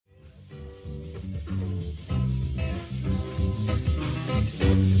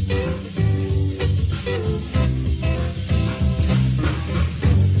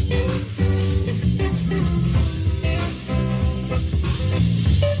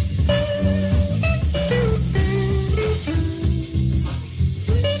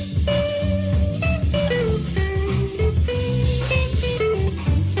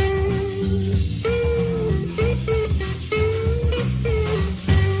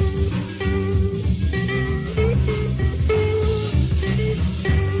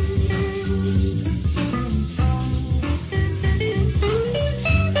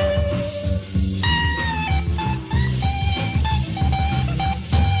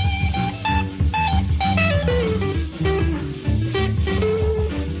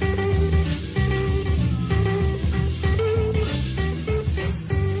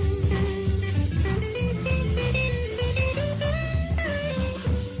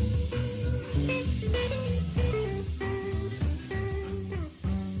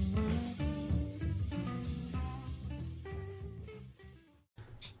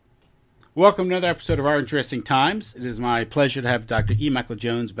Welcome to another episode of Our Interesting Times. It is my pleasure to have Dr. E. Michael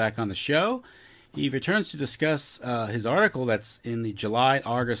Jones back on the show. He returns to discuss his article that's in the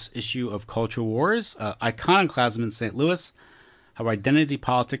July-August issue of Culture Wars, Iconoclasm in St. Louis, How Identity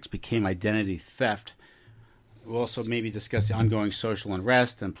Politics Became Identity Theft. We'll also maybe discuss the ongoing social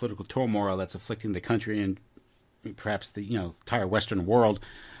unrest and political turmoil that's afflicting the country and perhaps the entire Western world.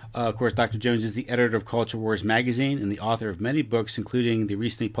 Of course, Dr. Jones is the editor of Culture Wars magazine and the author of many books, including the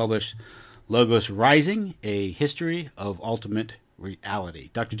recently published Logos Rising, A History of Ultimate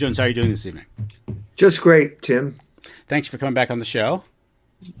Reality. Dr. Jones, how are you doing this evening? Just great, Tim. Thanks for coming back on the show.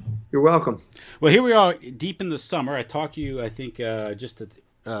 You're welcome. Well, here we are deep in the summer. I talked to you, I think, just at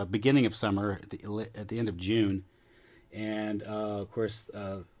the beginning of summer, at the end of June. And, of course,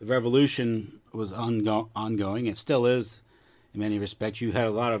 the revolution was ongoing. It still is in many respects. You had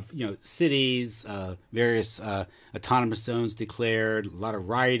a lot of, cities, various autonomous zones declared, a lot of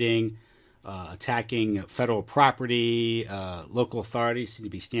rioting, attacking federal property. Local authorities seem to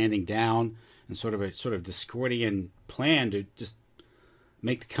be standing down in sort of Discordian plan to just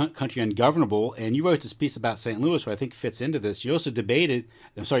make the country ungovernable. And you wrote this piece about St. Louis, which I think fits into this. You also debated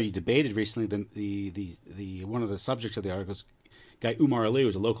recently the one of the subjects of the article is guy Umar Ali, who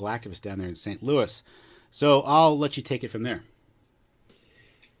was a local activist down there in St. Louis. So I'll let you take it from there.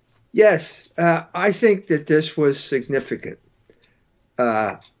 Yes, I think that this was significant.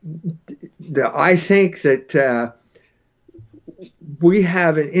 I think that we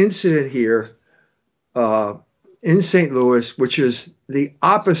have an incident here in St. Louis, which is the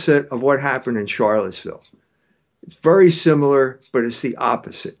opposite of what happened in Charlottesville. It's very similar, but it's the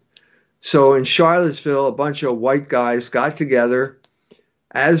opposite. So in Charlottesville, a bunch of white guys got together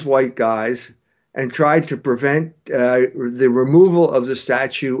as white guys and tried to prevent the removal of the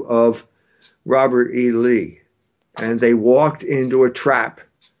statue of Robert E. Lee. And they walked into a trap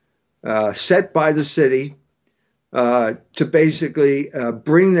set by the city to basically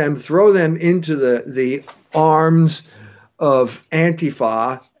throw them into the arms of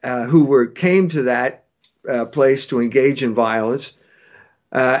Antifa, who came to that place to engage in violence.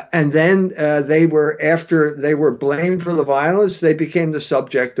 And then after they were blamed for the violence, they became the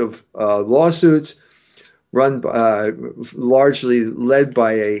subject of lawsuits run largely led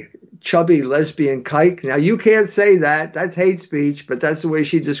by a chubby lesbian kike. Now, you can't say that. That's hate speech, but that's the way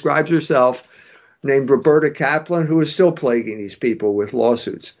she describes herself, named Roberta Kaplan, who is still plaguing these people with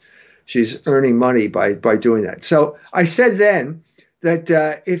lawsuits. She's earning money by doing that. So I said then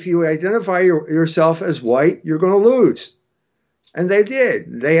that if you identify yourself as white, you're going to lose. And they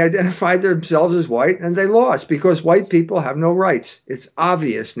did. They identified themselves as white, and they lost because white people have no rights. It's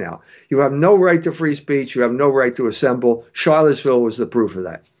obvious now. You have no right to free speech. You have no right to assemble. Charlottesville was the proof of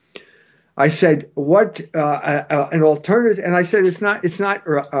that. I said, what an alternative? And I said, it's not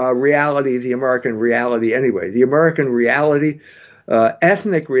reality, the American reality anyway. The American reality,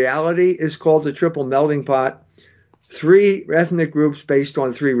 ethnic reality, is called the triple melting pot. 3 ethnic groups based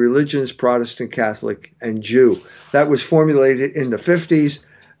on 3 religions, Protestant, Catholic, and Jew. That was formulated in the 50s.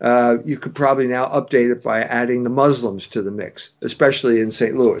 You could probably now update it by adding the Muslims to the mix, especially in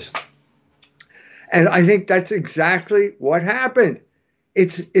St. Louis. And I think that's exactly what happened.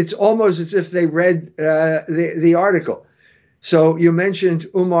 It's almost as if they read the article. So you mentioned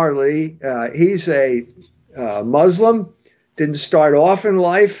Umar Lee. He's a Muslim. Didn't start off in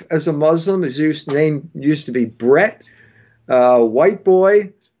life as a Muslim. His name used to be Brett, white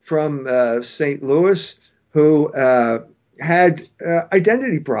boy from St. Louis who had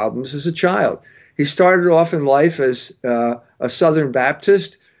identity problems as a child. He started off in life as a Southern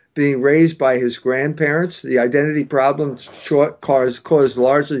Baptist, being raised by his grandparents. The identity problems caused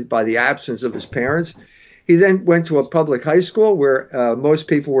largely by the absence of his parents. He then went to a public high school where most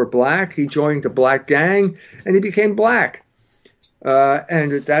people were black. He joined a black gang, and he became black.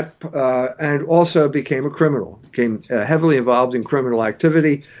 And also became a criminal, became heavily involved in criminal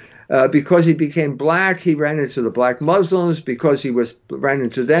activity. Because he became black, he ran into the black Muslims. Because he ran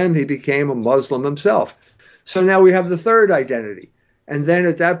into them, he became a Muslim himself. So now we have the third identity. And then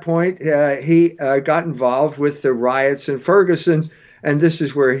at that point, he got involved with the riots in Ferguson. And this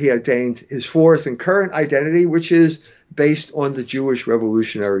is where he attained his fourth and current identity, which is based on the Jewish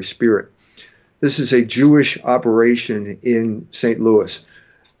revolutionary spirit. This is a Jewish operation in St. Louis.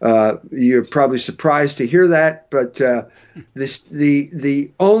 You're probably surprised to hear that, but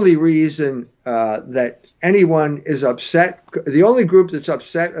the only reason that anyone is upset, the only group that's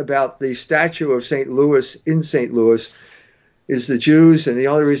upset about the statue of St. Louis in St. Louis is the Jews, and the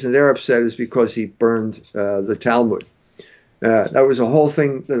only reason they're upset is because he burned the Talmud. That was a whole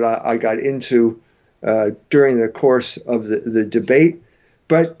thing that I got into during the course of the debate.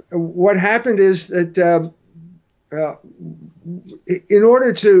 But what happened is that uh, in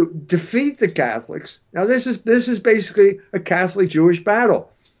order to defeat the Catholics, now this is basically a Catholic Jewish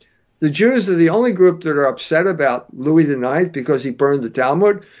battle. The Jews are the only group that are upset about Louis IX because he burned the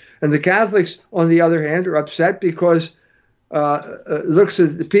Talmud, and the Catholics, on the other hand, are upset because looks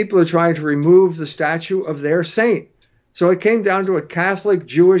at the people are trying to remove the statue of their saint. So it came down to a Catholic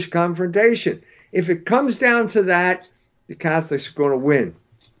Jewish confrontation. If it comes down to that, the Catholics are going to win.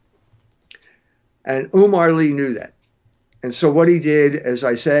 And Umar Lee knew that. And so what he did, as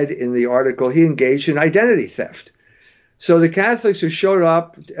I said in the article, he engaged in identity theft. So the Catholics who showed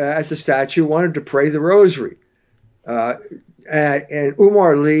up at the statue wanted to pray the rosary. And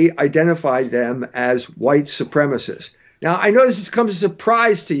Umar Lee identified them as white supremacists. Now, I know this comes as a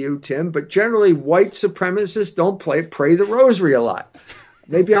surprise to you, Tim, but generally white supremacists don't pray the rosary a lot.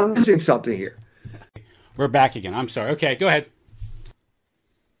 Maybe I'm missing something here. We're back again. I'm sorry. Okay, go ahead.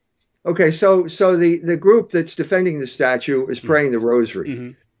 Okay, so the group that's defending the statue is praying the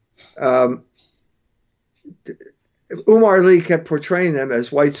rosary. Mm-hmm. Umar Lee kept portraying them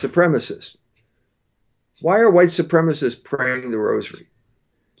as white supremacists. Why are white supremacists praying the rosary?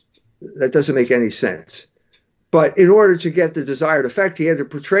 That doesn't make any sense. But in order to get the desired effect, he had to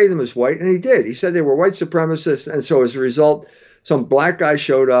portray them as white, and he did. He said they were white supremacists, and so as a result, some black guy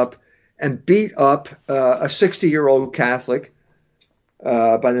showed up and beat up a 60-year-old Catholic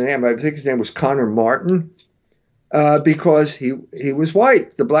by the name, I think his name was Connor Martin, because he was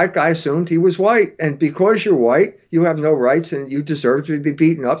white. The black guy assumed he was white, and because you're white, you have no rights, and you deserve to be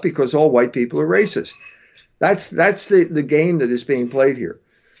beaten up because all white people are racist. That's the game that is being played here.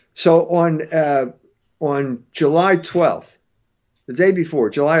 So on July 12th, the day before,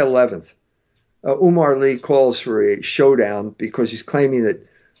 July 11th, Umar Lee calls for a showdown because he's claiming that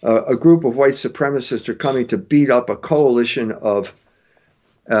a group of white supremacists are coming to beat up a coalition of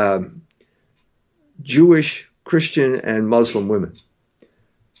Jewish, Christian, and Muslim women.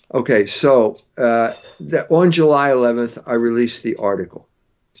 Okay, so on July 11th, I released the article.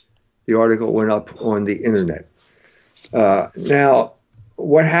 The article went up on the internet. Now,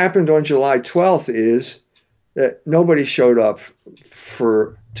 what happened on July 12th is that nobody showed up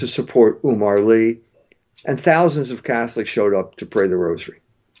to support Umar Lee, and thousands of Catholics showed up to pray the rosary.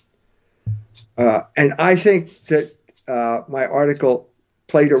 And I think that my article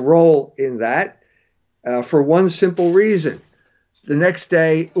played a role in that for one simple reason. The next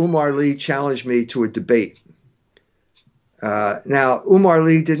day, Umar Lee challenged me to a debate. Now, Umar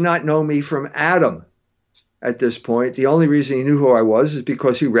Lee did not know me from Adam at this point. The only reason he knew who I was is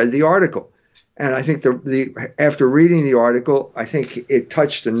because he read the article. And I think after reading the article, I think it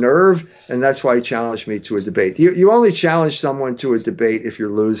touched a nerve, and that's why he challenged me to a debate. You only challenge someone to a debate if you're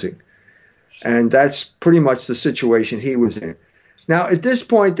losing. And that's pretty much the situation he was in. Now, at this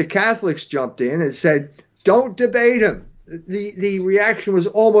point, the Catholics jumped in and said, don't debate him. The reaction was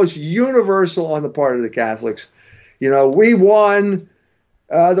almost universal on the part of the Catholics. You know, we won,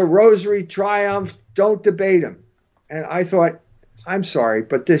 the rosary triumphed, don't debate him. And I thought, I'm sorry,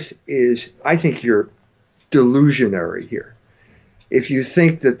 but I think you're delusionary here if you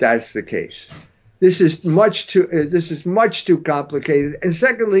think that that's the case. This is much too complicated. And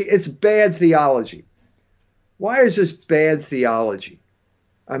secondly, it's bad theology. Why is this bad theology?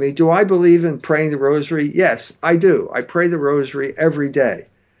 I mean, do I believe in praying the rosary? Yes, I do. I pray the rosary every day.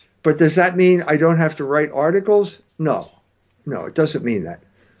 But does that mean I don't have to write articles? No, it doesn't mean that.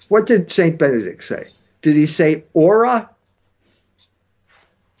 What did St. Benedict say? Did he say ora?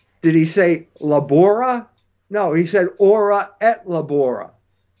 Did he say labora? No, he said ora et labora,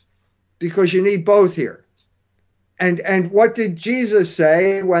 because you need both here. And what did Jesus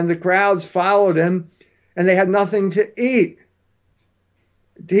say when the crowds followed him and they had nothing to eat?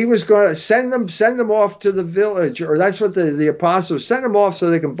 He was going to send them off to the village, or that's what the apostles send them off so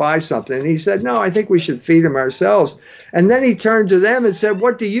they can buy something. And he said, no, I think we should feed them ourselves. And then he turned to them and said,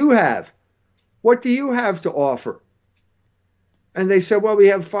 what do you have? What do you have to offer? And they said, well, we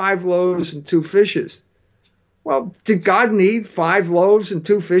have 5 loaves and 2 fishes. Well, did God need 5 loaves and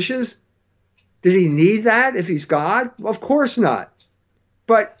 2 fishes? Did he need that if he's God? Well, of course not.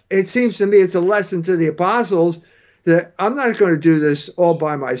 But it seems to me it's a lesson to the apostles that I'm not going to do this all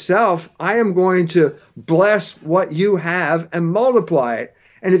by myself. I am going to bless what you have and multiply it.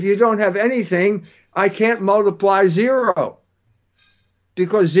 And if you don't have anything, I can't multiply 0.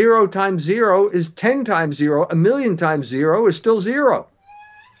 Because 0 times 0 is 10 times 0. 1,000,000 times 0 is still 0.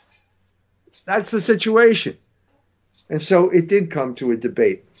 That's the situation. And so it did come to a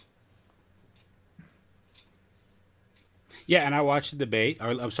debate. Yeah, and I watched the debate. Or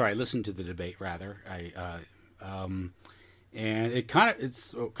I'm sorry, I listened to the debate rather. and it's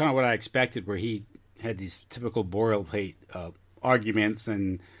kind of what I expected, where he had these typical boilerplate arguments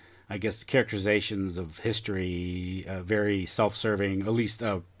and I guess characterizations of history, very self-serving, at least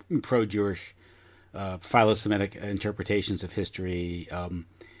pro-Jewish, philo-Semitic interpretations of history,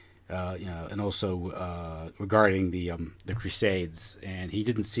 and also regarding the Crusades. And he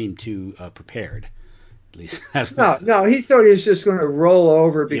didn't seem too prepared. At least, No, he thought he was just going to roll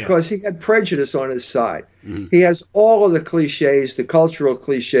over yeah. because he had prejudice on his side. Mm-hmm. He has all of the cliches, the cultural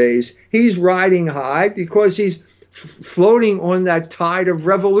cliches. He's riding high because he's floating on that tide of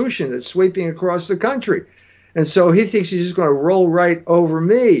revolution that's sweeping across the country. And so he thinks he's just going to roll right over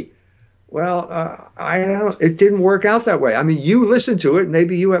me. Well, I don't. It didn't work out that way. I mean, you listened to it.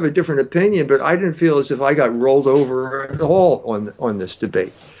 Maybe you have a different opinion, but I didn't feel as if I got rolled over at all on this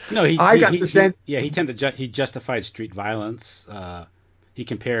debate. No, I got the sense. He justified street violence. He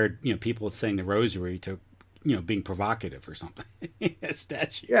compared people saying the rosary to being provocative or something.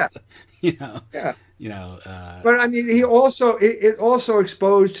 Statues. Yeah. Yeah. But I mean, it also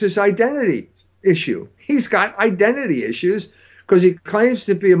exposed his identity issue. He's got identity issues because he claims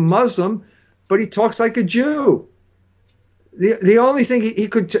to be a Muslim, but he talks like a Jew. The only thing he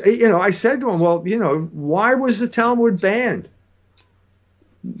could, I said to him, well, why was the Talmud banned?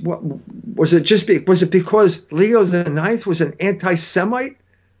 What, was it because Leo the Ninth was an anti-Semite?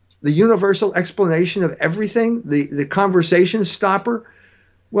 The universal explanation of everything, the conversation stopper?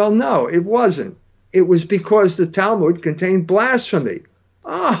 Well, no, it wasn't. It was because the Talmud contained blasphemy.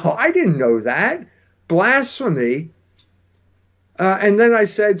 Oh, I didn't know that. Blasphemy. And then I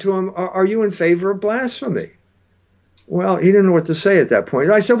said to him, are you in favor of blasphemy? Well, he didn't know what to say at that point.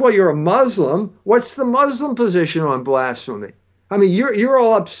 I said, well, you're a Muslim. What's the Muslim position on blasphemy? I mean, you're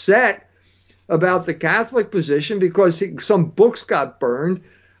all upset about the Catholic position because some books got burned.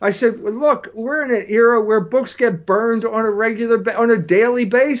 I said, well, look, we're in an era where books get burned on a daily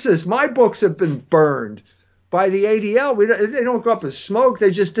basis. My books have been burned by the ADL. They don't go up in smoke.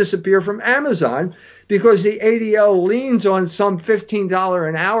 They just disappear from Amazon because the ADL leans on some $15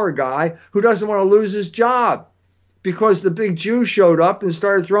 an hour guy who doesn't want to lose his job because the big Jew showed up and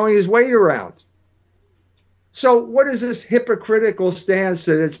started throwing his weight around. So what is this hypocritical stance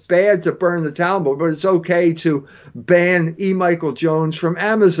that it's bad to burn the Talmud, but it's okay to ban E. Michael Jones from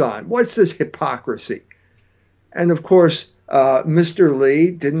Amazon? What's this hypocrisy? And of course, Mr.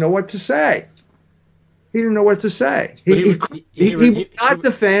 Lee didn't know what to say. He didn't know what to say. He would not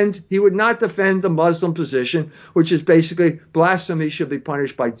defend the Muslim position, which is basically blasphemy should be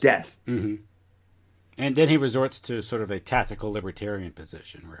punished by death. Mm-hmm. And then he resorts to sort of a tactical libertarian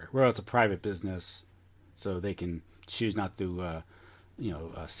position where it's a private business. So they can choose not to,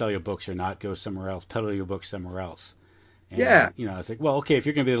 sell your books or not, go somewhere else, peddle your books somewhere else. And, it's like, well, okay, if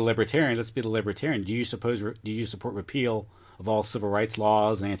you're going to be the libertarian, let's be the libertarian. Do you support repeal of all civil rights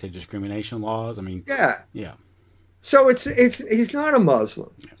laws and anti-discrimination laws? I mean, yeah. So he's not a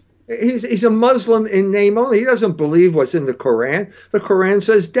Muslim. Yeah. He's a Muslim in name only. He doesn't believe what's in the Quran. The Quran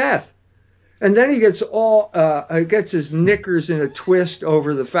says death. And then he gets his knickers in a twist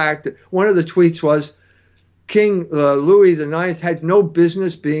over the fact that one of the tweets was, King Louis IX had no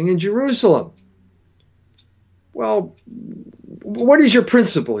business being in Jerusalem. Well, what is your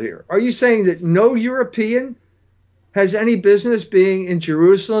principle here? Are you saying that no European has any business being in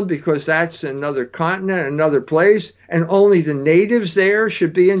Jerusalem because that's another continent, another place, and only the natives there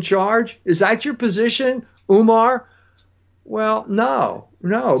should be in charge? Is that your position, Umar? Well,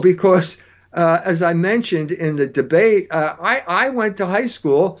 no, because as I mentioned in the debate, I went to high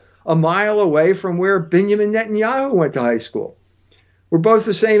school a mile away from where Benjamin Netanyahu went to high school. We're both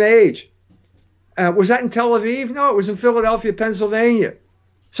the same age. Was that in Tel Aviv? No, it was in Philadelphia, Pennsylvania.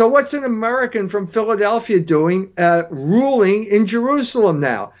 So what's an American from Philadelphia doing ruling in Jerusalem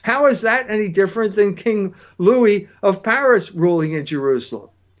now? How is that any different than King Louis of Paris ruling in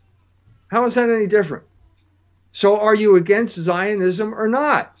Jerusalem? How is that any different? So are you against Zionism or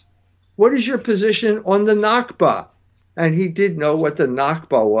not? What is your position on the Nakba? And he did know what the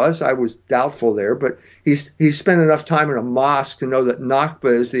Nakba was. I was doubtful there, but he spent enough time in a mosque to know that Nakba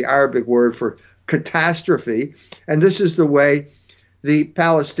is the Arabic word for catastrophe. And this is the way the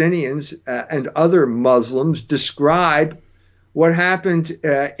Palestinians and other Muslims describe what happened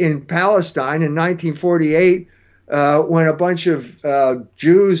in Palestine in 1948 when a bunch of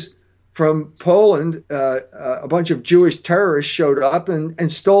Jews from Poland, a bunch of Jewish terrorists showed up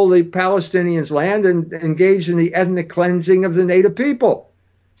and stole the Palestinians' land and engaged in the ethnic cleansing of the native people.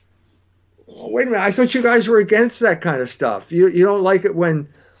 Wait a minute, I thought you guys were against that kind of stuff. You don't like it when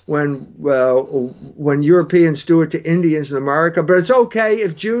Europeans do it to Indians in America, but it's okay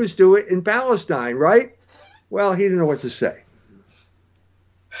if Jews do it in Palestine, right? Well, he didn't know what to say.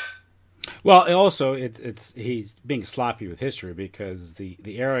 Well, also it's he's being sloppy with history because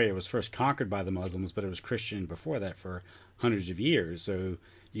the area was first conquered by the Muslims, but it was Christian before that for hundreds of years. So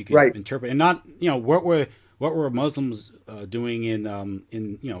you could Right. interpret and not what were Muslims doing in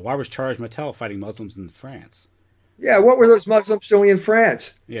why was Charles Martel fighting Muslims in France? Yeah. What were those Muslims doing in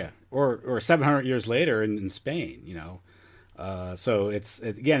France? Yeah, or 700 years later in Spain. So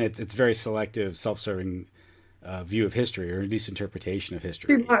again it's very selective, self-serving view of history, or at least interpretation of See,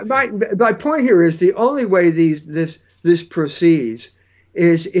 history. my point here is the only way this proceeds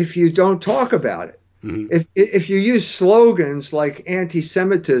is if you don't talk about it. Hmm. If you use slogans like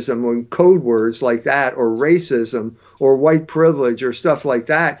anti-Semitism or code words like that, or racism or white privilege or stuff like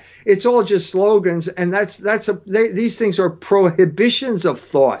that, it's all just slogans, and these things are prohibitions of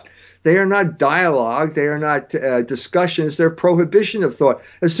thought. They are not dialogue. They are not discussions. They're prohibition of thought.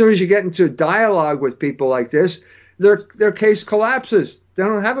 As soon as you get into dialogue with people like this, their case collapses. They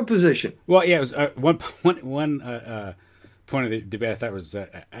don't have a position. Well, yeah, it was one point of the debate I thought was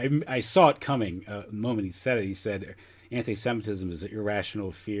I saw it coming the moment he said it. He said anti-Semitism is an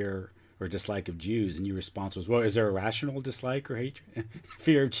irrational fear or dislike of Jews, and your response was, "Well, is there a rational dislike or hatred,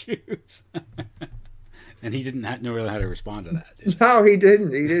 fear of Jews?" And he didn't know really how to respond to that. No, he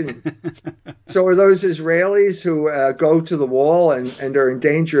didn't. He didn't. So are those Israelis who go to the wall and are in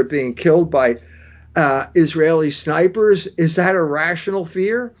danger of being killed by Israeli snipers? Is that a rational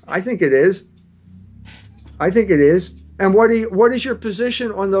fear? I think it is. I think it is. And what is your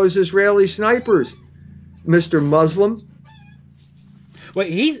position on those Israeli snipers, Mr. Muslim? Well,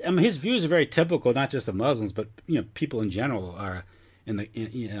 his views are very typical, not just of Muslims, but people in general are in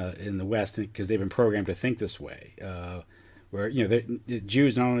the West because they've been programmed to think this way. Where the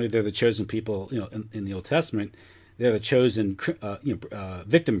Jews, not only they're the chosen people, in the Old Testament, they're the chosen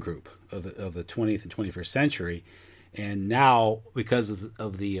victim group of the 20th and 21st century, and now because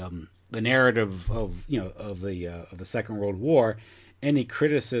of the narrative of the Second World War, any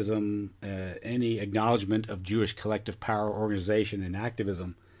criticism, any acknowledgement of Jewish collective power, organization, and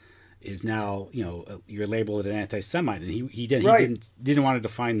activism is now you're labeled an anti-Semite, and he Right. didn't want to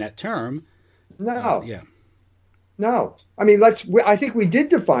define that term. No. Yeah. No. I mean, I think we did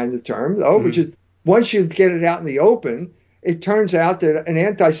define the term, though, which Mm-hmm. is once you get it out in the open, it turns out that an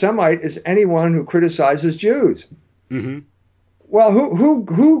anti-Semite is anyone who criticizes Jews. Mm-hmm. Well,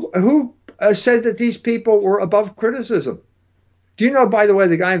 who said that these people were above criticism? Do you know, by the way,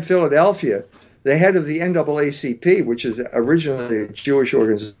 the guy in Philadelphia, the head of the NAACP, which is originally a Jewish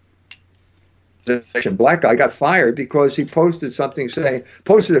organization, black guy, got fired because he posted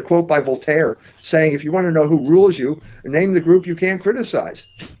a quote by Voltaire saying, if you want to know who rules you, name the group you can't criticize.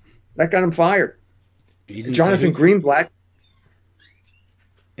 That got him fired. He didn't say Jonathan who, Greenblatt.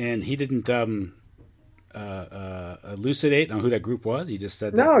 and he didn't elucidate on who that group was. He just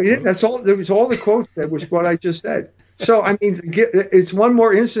said No, that he didn't. quote. That's all. There was all the quotes. That was what I just said. So, I mean, it's one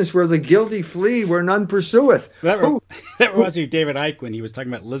more instance where the guilty flee where none pursueth. Who, That who reminds me of David Icke when he was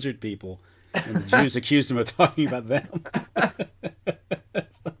talking about lizard people, and the Jews accused him of talking about them.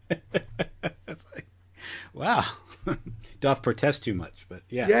 It's like, wow, doth protest too much, but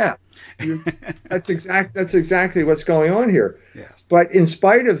yeah, yeah, that's exactly what's going on here. yeah. But in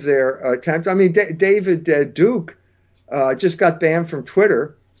spite of their attempt, I mean, David Duke just got banned from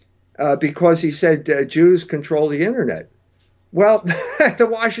Twitter because he said Jews control the internet. Well, the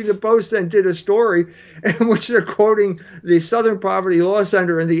Washington Post then did a story in which they're quoting the Southern Poverty Law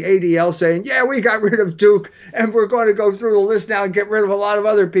Center and the ADL saying, yeah, we got rid of Duke and we're going to go through the list now and get rid of a lot of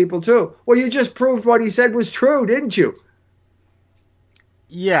other people too. Well, you just proved what he said was true, didn't you?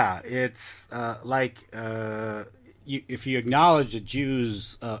 Yeah, it's if you acknowledge that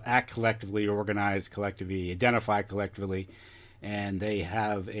Jews act collectively, organize collectively, identify collectively, and they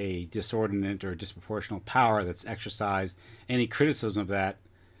have a disordinate or disproportional power that's exercised, any criticism of that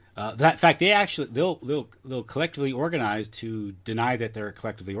in fact they'll collectively organize to deny that they're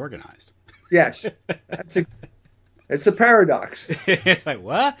collectively organized. Yes, it's a paradox. It's like,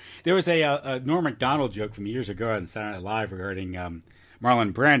 what? There was a Norm Macdonald joke from years ago on Saturday Night Live regarding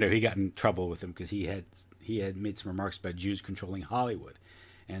Marlon Brando. He got in trouble with him because he had made some remarks about Jews controlling Hollywood,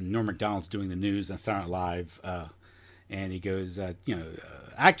 and Norm Macdonald's doing the news on Saturday Night Live, and he goes, film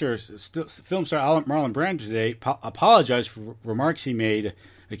star Marlon Brando today apologized for remarks he made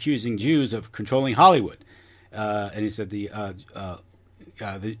accusing Jews of controlling Hollywood, and he said he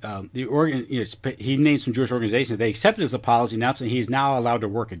named some Jewish organizations. They accepted his apology, announcing he is now allowed to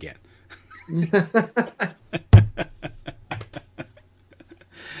work again.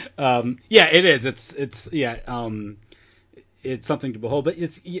 Yeah, it is. It's yeah. it's something to behold. But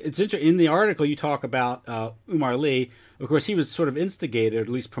it's interesting. In the article, you talk about Umar Lee. Of course, he was sort of instigated, or at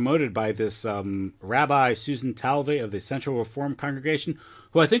least promoted, by this Rabbi Susan Talve of the Central Reform Congregation,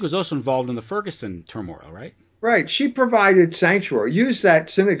 who I think was also involved in the Ferguson turmoil, right? Right. She provided sanctuary, used that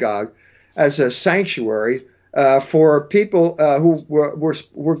synagogue as a sanctuary for people who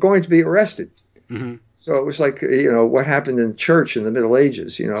were going to be arrested. Mm-hmm. So it was like, what happened in the church in the Middle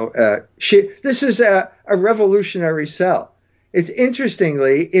Ages. This is a revolutionary cell. It's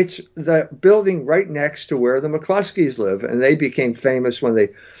the building right next to where the McCluskeys live, and they became famous when they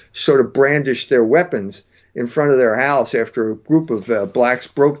sort of brandished their weapons in front of their house after a group of blacks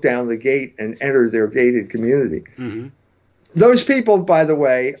broke down the gate and entered their gated community. Mm-hmm. Those people, by the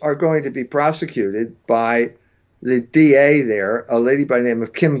way, are going to be prosecuted by the DA there, a lady by the name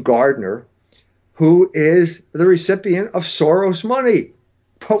of Kim Gardner, who is the recipient of Soros money.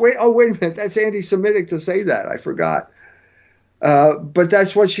 But wait a minute, that's anti-Semitic to say that. I forgot. But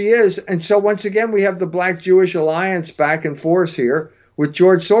that's what she is. And so once again, we have the Black-Jewish alliance back and forth here with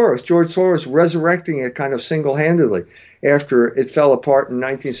George Soros. George Soros resurrecting it kind of single-handedly after it fell apart in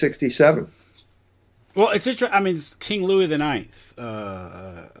 1967. Well, it's interesting. I mean, it's King Louis IX,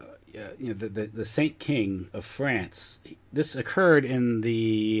 the Saint King of France. This occurred in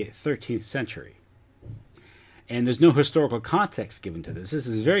the 13th century, and there's no historical context given to this. This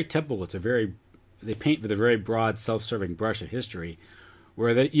is very typical. They paint with a very broad, self-serving brush of history,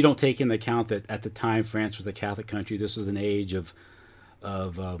 where you don't take into account that at the time France was a Catholic country. This was an age of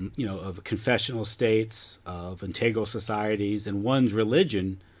confessional states, of integral societies, and one's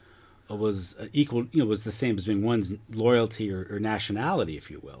religion was equal, was the same as being one's loyalty or nationality, if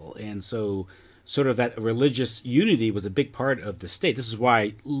you will. And so sort of that religious unity was a big part of the state. This is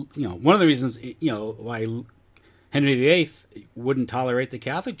why, one of the reasons, why Henry VIII wouldn't tolerate the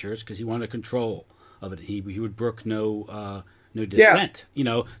Catholic Church, because he wanted control of it. He would brook no dissent,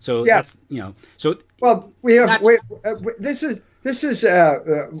 so yeah. That's, so. Well, we have, this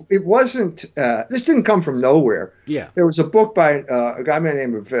didn't come from nowhere. Yeah. There was a book by a guy by the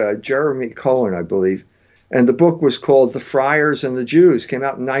name of Jeremy Cohen, I believe. And the book was called The Friars and the Jews, came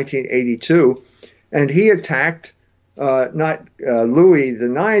out in 1982. And he attacked not Louis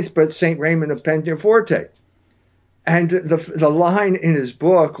IX, but St. Raymond of Peñaforte. And the line in his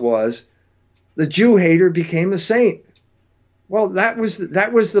book was, the Jew hater became a saint. Well, that was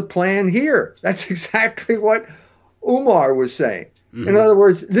the plan here. That's exactly what Umar was saying. Mm-hmm. In other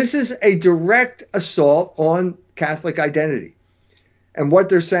words, this is a direct assault on Catholic identity. And what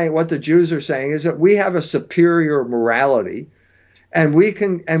they're saying, what the Jews are saying, is that we have a superior morality, and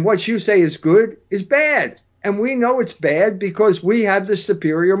what you say is good is bad. And we know it's bad because we have the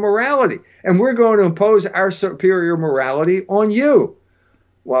superior morality, and we're going to impose our superior morality on you.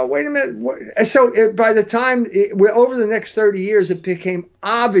 Well, wait a minute. So by the time, over the next 30 years, it became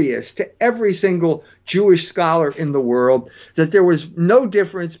obvious to every single Jewish scholar in the world that there was no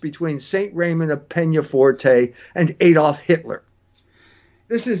difference between St. Raymond of Peñaforte and Adolf Hitler.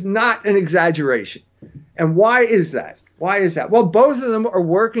 This is not an exaggeration. And why is that? Well, both of them are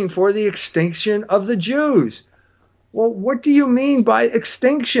working for the extinction of the Jews. Well, what do you mean by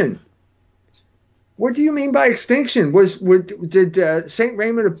extinction? What do you mean by extinction? Did St.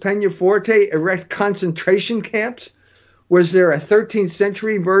 Raymond of Peñaforte erect concentration camps? Was there a 13th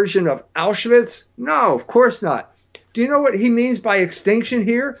century version of Auschwitz? No, of course not. Do you know what he means by extinction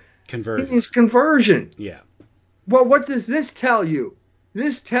here? Conversion. He means conversion. Yeah. Well, what does this tell you?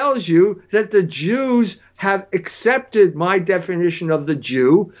 This tells you that the Jews have accepted my definition of the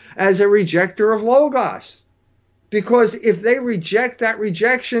Jew as a rejecter of Logos. Because if they reject that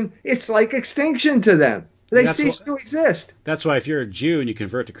rejection, it's like extinction to them. They cease to exist. That's why if you're a Jew and you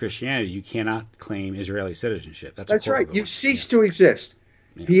convert to Christianity, you cannot claim Israeli citizenship. That's right. You cease to exist.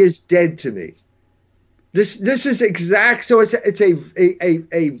 Yeah. He is dead to me. This is exact. So it's a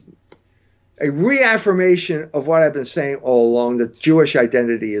reaffirmation of what I've been saying all along, that Jewish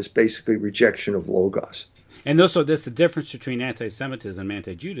identity is basically rejection of Logos. And also, that's the difference between anti-Semitism and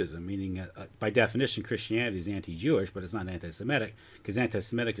anti-Judaism, meaning, by definition, Christianity is anti-Jewish, but it's not anti-Semitic, because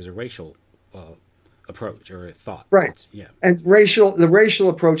anti-Semitic is a racial approach or a thought. Right. Yeah. And the racial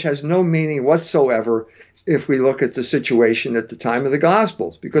approach has no meaning whatsoever if we look at the situation at the time of the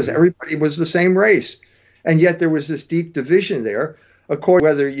Gospels, because everybody was the same race. And yet there was this deep division there, according to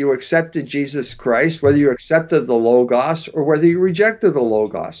whether you accepted Jesus Christ, whether you accepted the Logos, or whether you rejected the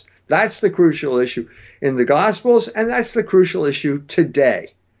Logos. That's the crucial issue in the Gospels, and that's the crucial issue today.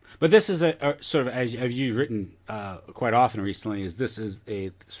 But this is a sort of, as you've written quite often recently, this is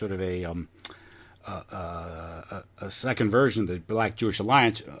a sort of a second version of the Black Jewish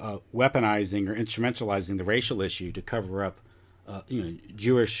Alliance, weaponizing or instrumentalizing the racial issue to cover up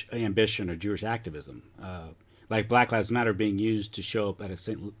Jewish ambition or Jewish activism, like Black Lives Matter being used to show up at a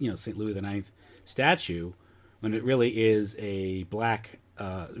St. Louis the Ninth statue, when it really is a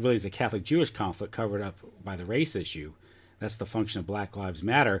really is a Catholic Jewish conflict covered up by the race issue. That's the function of Black Lives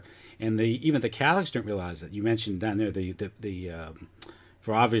Matter, and even the Catholics don't realize it. You mentioned down there the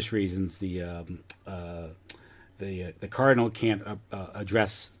for obvious reasons the cardinal can't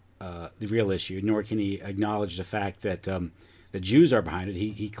address the real issue, nor can he acknowledge the fact that the Jews are behind it.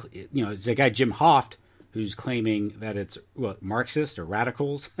 He it's a guy Jim Hoft who's claiming that it's Marxist or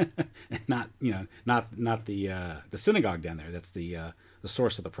radicals, not the synagogue down there. That's the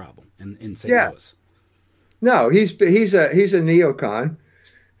source of the problem in St. Louis. No, he's a neocon.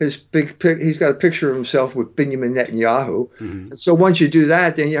 He's got a picture of himself with Benjamin Netanyahu. Mm-hmm. So once you do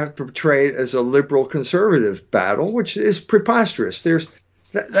that, then you have to portray it as a liberal conservative battle, which is preposterous.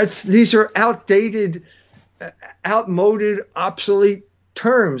 These are outdated, outmoded, obsolete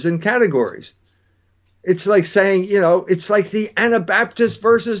terms and categories. It's like saying, it's like the Anabaptists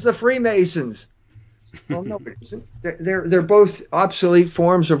versus the Freemasons. Well, no, it isn't. They're both obsolete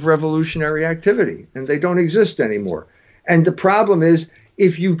forms of revolutionary activity, and they don't exist anymore. And the problem is,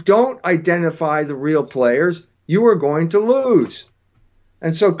 if you don't identify the real players, you are going to lose.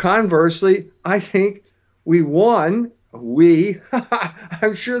 And so conversely, I think we won.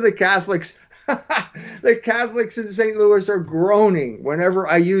 I'm sure the Catholics in St. Louis are groaning whenever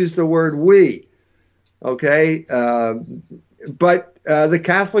I use the word we. Okay. But the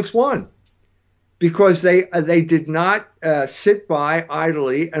Catholics won because they did not sit by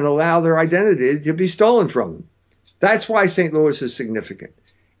idly and allow their identity to be stolen from them. That's why St. Louis is significant.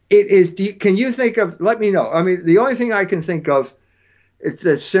 It is. Can you think of? Let me know. I mean, the only thing I can think of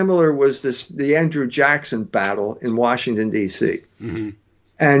that's similar was the Andrew Jackson battle in Washington D.C. Mm-hmm.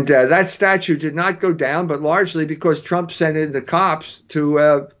 And that statue did not go down, but largely because Trump sent in the cops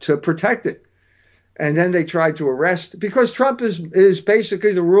to protect it. And then they tried to arrest, because Trump is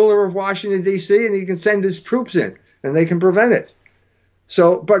basically the ruler of Washington D.C. and he can send his troops in and they can prevent it.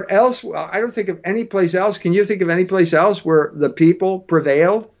 So, but else, I don't think of any place else. Can you think of any place else where the people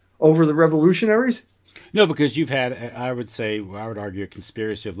prevailed over the revolutionaries? No, because you've had, I would argue, a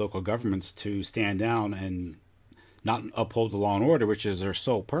conspiracy of local governments to stand down and not uphold the law and order, which is their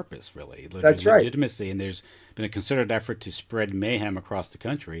sole purpose, really. That's right. Legitimacy. And there's been a concerted effort to spread mayhem across the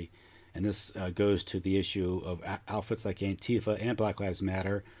country. And this goes to the issue of outfits like Antifa and Black Lives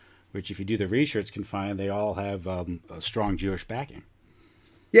Matter, which, if you do the research, can find they all have a strong Jewish backing.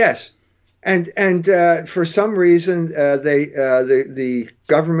 Yes, and for some reason the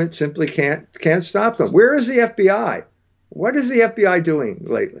government simply can't stop them. Where is the FBI? What is the FBI doing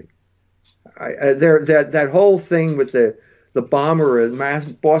lately? That whole thing with the bomber,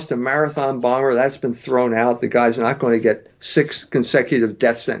 Boston Marathon bomber, that's been thrown out. The guy's not going to get 6 consecutive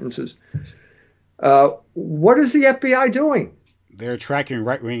death sentences. What is the FBI doing? They're tracking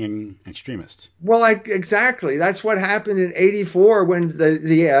right-wing extremists. Well, exactly. That's what happened in '84 when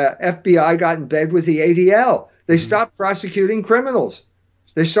the FBI got in bed with the ADL. They stopped prosecuting criminals.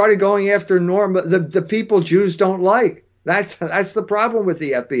 They started going after the people Jews don't like. That's the problem with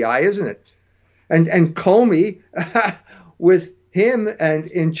the FBI, isn't it? And Comey, with him and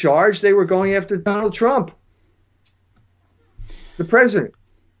in charge, they were going after Donald Trump, the president.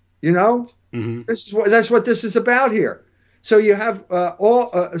 Mm-hmm. That's what this is about here. So you have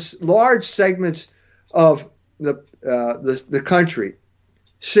large segments of the country,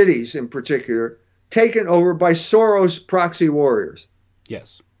 cities in particular, taken over by Soros proxy warriors.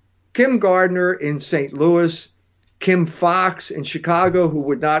 Yes. Kim Gardner in St. Louis, Kim Fox in Chicago, who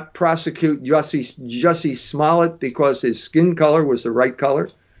would not prosecute Jussie Smollett because his skin color was the right color.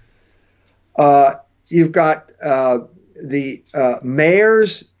 You've got the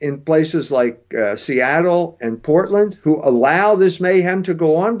mayors in places like Seattle and Portland who allow this mayhem to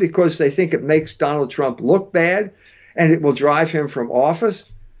go on because they think it makes Donald Trump look bad and it will drive him from office.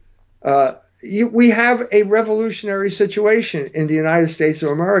 We have a revolutionary situation in the United States of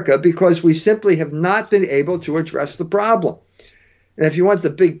America because we simply have not been able to address the problem. And if you want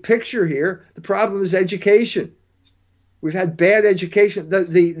the big picture here, the problem is education. We've had bad education.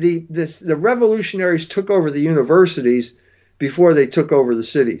 The revolutionaries took over the universities before they took over the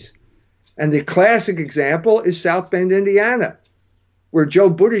cities. And the classic example is South Bend, Indiana, where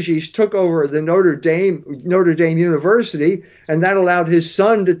Joe Buttigieg took over the Notre Dame University, and that allowed his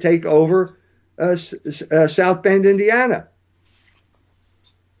son to take over South Bend, Indiana.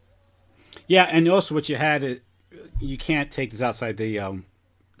 Yeah, and also what you had, you can't take this outside the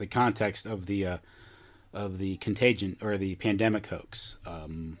context of the contagion or the pandemic hoax.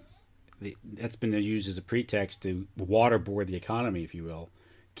 that's been used as a pretext to waterboard the economy, if you will,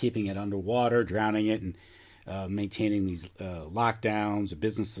 keeping it underwater, drowning it, and maintaining these lockdowns.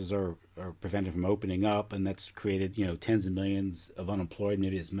 Businesses are prevented from opening up, and that's created tens of millions of unemployed,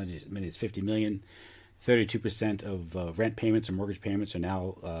 maybe as many as 50 million. 32% of rent payments or mortgage payments are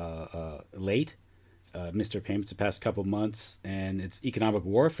now late, missed their payments the past couple of months, and it's economic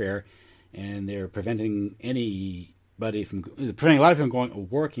warfare, and they're preventing a lot of people from going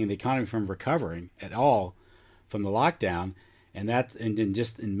working, the economy from recovering at all from the lockdown, and then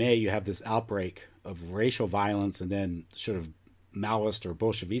just in May you have this outbreak of racial violence and then sort of Maoist or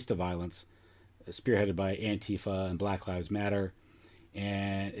Bolshevista violence, spearheaded by Antifa and Black Lives Matter,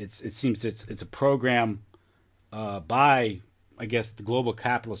 and it seems it's a program by, I guess, the global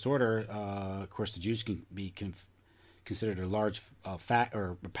capitalist order. Of course, the Jews can be considered a large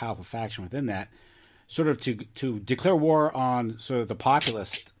or a powerful faction within that, sort of to declare war on sort of the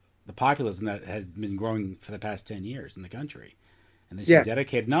populism that had been growing for the past 10 years in the country. And they seem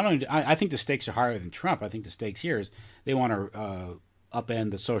dedicated. Not only, I think the stakes are higher than Trump. I think the stakes here is they want to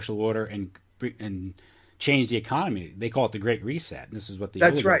upend the social order and change the economy. They call it the Great Reset. And this is what the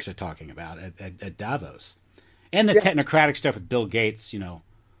oligarchs are talking about at Davos. And the technocratic stuff with Bill Gates,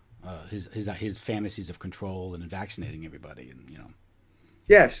 his fantasies of control and vaccinating everybody, and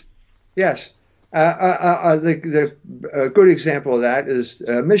Yes. The good example of that is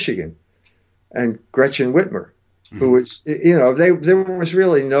Michigan and Gretchen Whitmer, who was, there was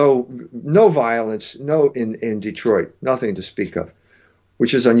really no violence, in Detroit, nothing to speak of,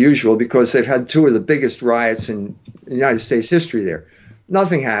 which is unusual because they've had two of the biggest riots in United States history there.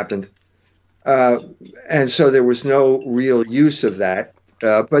 Nothing happened. And so there was no real use of that.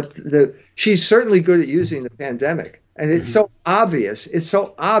 But she's certainly good at using the pandemic. And it's so obvious. It's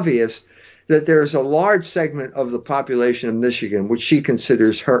so obvious that there's a large segment of the population of Michigan which she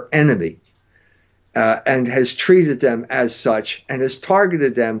considers her enemy, and has treated them as such and has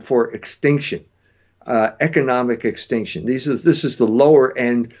targeted them for extinction, economic extinction. This is the lower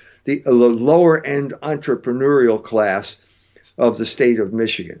end, the lower end entrepreneurial class of the state of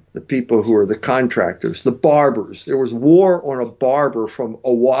Michigan, the people who are the contractors, the barbers. There was war on a barber from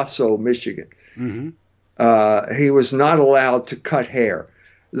Owasso, Michigan. He was not allowed to cut hair.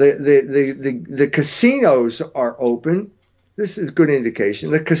 The casinos are open. This is a good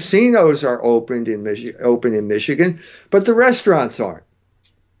indication. The casinos are open in Michigan, but the restaurants aren't.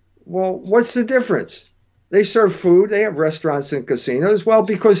 Well, what's the difference? They serve food. They have restaurants and casinos. Well,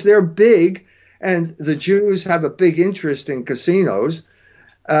 because they're big, and the Jews have a big interest in casinos,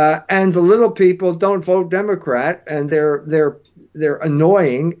 and the little people don't vote Democrat, and they're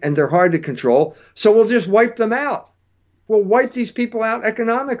annoying and they're hard to control. So we'll just wipe them out. We'll wipe these people out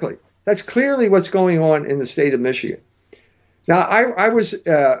economically. That's clearly what's going on in the state of Michigan. Now,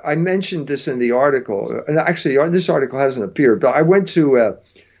 I mentioned this in the article, and actually this article hasn't appeared, but I went to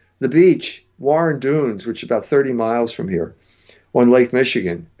the beach, Warren Dunes, which is about 30 miles from here, on Lake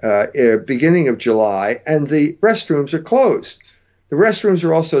Michigan, beginning of July, and the restrooms are closed. The restrooms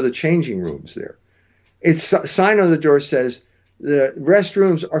are also the changing rooms there. It's a sign on the door says the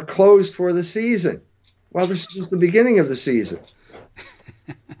restrooms are closed for the season. Well, this is the beginning of the season.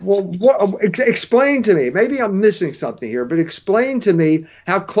 Well, explain to me. Maybe I'm missing something here, but explain to me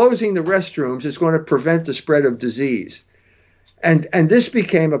how closing the restrooms is going to prevent the spread of disease. And this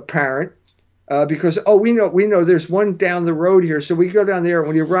became apparent because we know there's one down the road here, so we go down there. And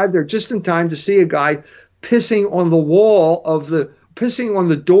when you arrive there, just in time to see a guy pissing on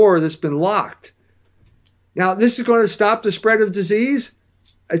the door that's been locked. Now, this is going to stop the spread of disease.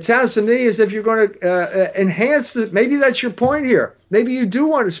 It sounds to me as if you're going to enhance maybe that's your point here. Maybe you do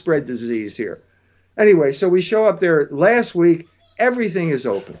want to spread disease here. Anyway, so we show up there last week. Everything is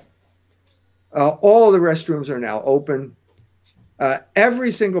open. All of the restrooms are now open.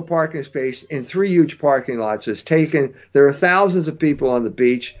 Every single parking space in 3 huge parking lots is taken. There are thousands of people on the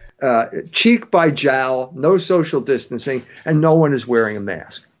beach, cheek by jowl, no social distancing, and no one is wearing a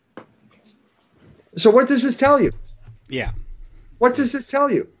mask. So what does this tell you? Yeah. What does this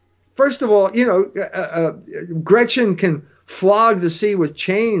tell you? First of all, Gretchen can flog the sea with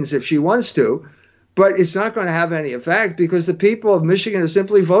chains if she wants to, but it's not going to have any effect because the people of Michigan have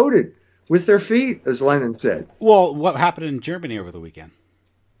simply voted with their feet, as Lenin said. Well, what happened in Germany over the weekend?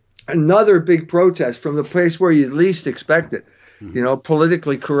 Another big protest from the place where you least expect it,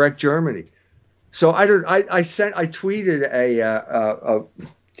 politically correct Germany. So I tweeted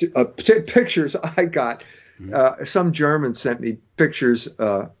pictures I got. Some Germans sent me pictures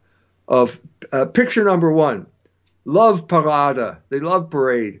of picture number one, Love Parade, the Love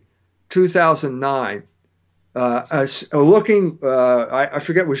Parade, 2009. looking, I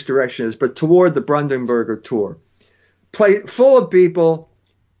forget which direction it is, but toward the Brandenburger Tor. Full of people,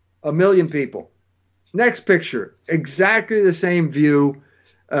 1 million people. Next picture, exactly the same view,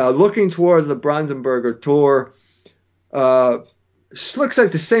 looking toward the Brandenburger Tor. Looks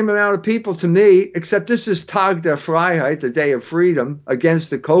like the same amount of people to me, except this is Tag der Freiheit, the Day of Freedom, against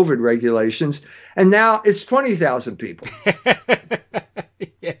the COVID regulations, and now it's 20,000 people.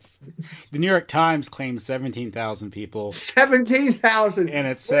 Yes. The New York Times claims 17,000 people. 17,000. And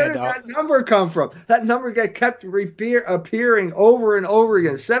it said, where did that number come from? That number kept appearing over and over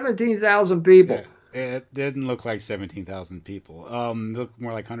again. 17,000 people. It didn't look like 17,000 people. It looked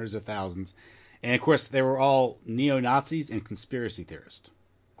more like hundreds of thousands. And of course, they were all neo-Nazis and conspiracy theorists,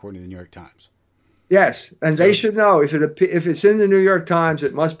 according to the New York Times. Yes, and they should know if it's in the New York Times,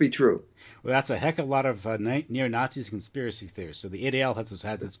 it must be true. Well, that's a heck of a lot of neo-Nazis and conspiracy theorists. So the ADL has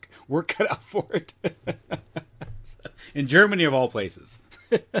its work cut out for it. In Germany, of all places.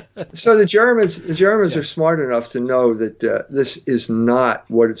 So the Germans are smart enough to know that this is not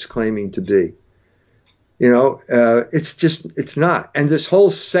what it's claiming to be. It's not. And this whole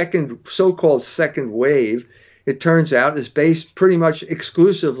so-called second wave, it turns out, is based pretty much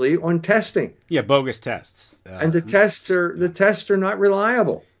exclusively on testing. Yeah, bogus tests. And the tests are not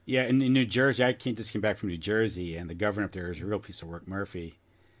reliable. Yeah, in New Jersey, I just came back from New Jersey, and the governor up there is a real piece of work, Murphy.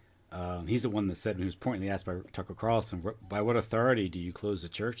 He's the one that said, he was pointedly asked by Tucker Carlson, by what authority do you close the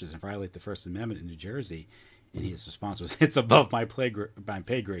churches and violate the First Amendment in New Jersey? And his response was, it's above my pay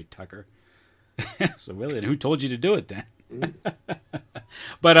grade, Tucker. So really, who told you to do it then?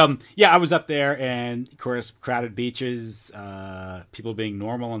 But I was up there, and of course, crowded beaches, people being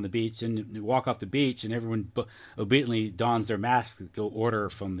normal on the beach, and you walk off the beach, and everyone obediently dons their mask to go order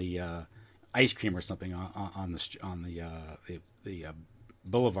from the ice cream or something on the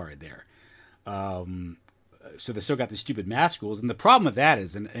boulevard there. So they still got the stupid mask rules, and the problem with that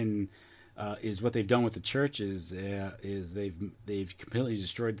is, is what they've done with the churches is they've completely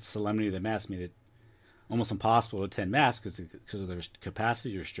destroyed the solemnity of the mass, made it almost impossible to attend mass because of their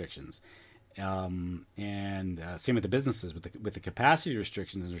capacity restrictions. And same with the businesses with the capacity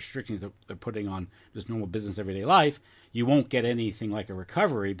restrictions and restrictions that they're putting on just normal business everyday life. You won't get anything like a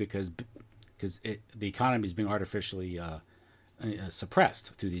recovery because the economy is being artificially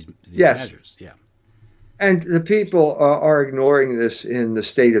suppressed through these measures. Yeah. And the people are ignoring this in the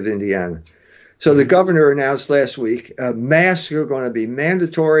state of Indiana. So the governor announced last week, masks are going to be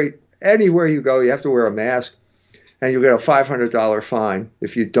mandatory. Anywhere you go, you have to wear a mask, and you'll get a $500 fine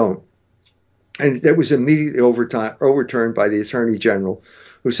if you don't. And that was immediately overturned by the Attorney General,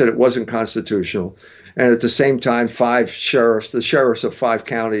 who said it wasn't constitutional. And at the same time, the sheriffs of 5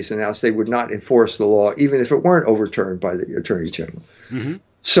 counties announced they would not enforce the law, even if it weren't overturned by the Attorney General. Mm-hmm.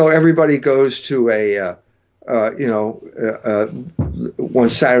 So everybody goes to one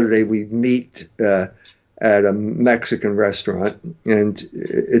Saturday we meet at a Mexican restaurant, and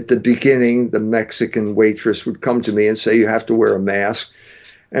at the beginning, the Mexican waitress would come to me and say, you have to wear a mask.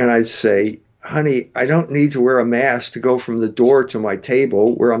 And I'd say, honey, I don't need to wear a mask to go from the door to my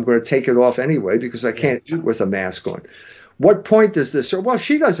table, where I'm going to take it off anyway because I can't eat with a mask on. What point does this serve? Well,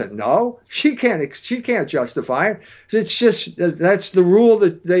 she doesn't know. She can't justify it. It's just that's the rule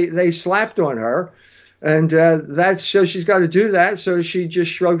that they slapped on her. And so she's got to do that. So she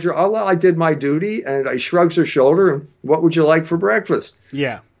just shrugs her. Oh, well, I did my duty, and I shrugs her shoulder. And what would you like for breakfast?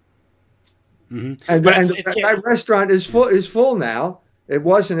 Yeah. Mm-hmm. And that restaurant is full now. It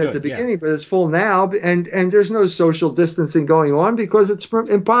wasn't at the beginning, but it's full now. And there's no social distancing going on because it's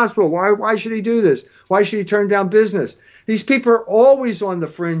impossible. Why should he do this? Why should he turn down business? These people are always on the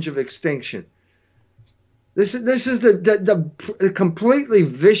fringe of extinction. This is the completely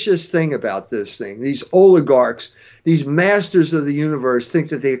vicious thing about this thing. These oligarchs, these masters of the universe, think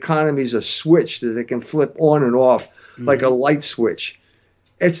that the economy is a switch that they can flip on and off like a light switch.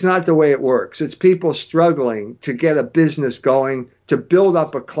 It's not the way it works. It's people struggling to get a business going, to build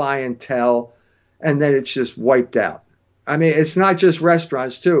up a clientele, and then it's just wiped out. I mean, it's not just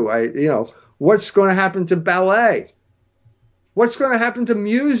restaurants too. What's going to happen to ballet? What's going to happen to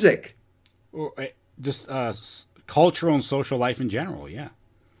music? Just cultural and social life in general, yeah.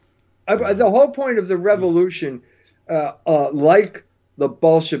 The whole point of the revolution, like the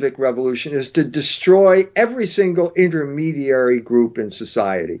Bolshevik Revolution, is to destroy every single intermediary group in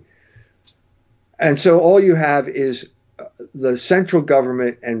society. And so all you have is the central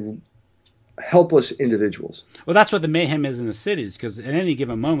government and helpless individuals. Well, that's what the mayhem is in the cities, because at any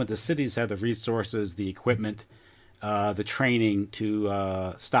given moment, the cities have the resources, the equipment, the training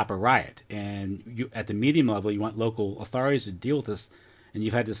to stop a riot. And at the medium level, you want local authorities to deal with this. And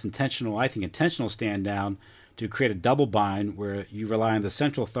you've had this intentional stand down to create a double bind where you rely on the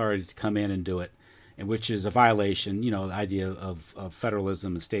central authorities to come in and do it, and which is a violation, the idea of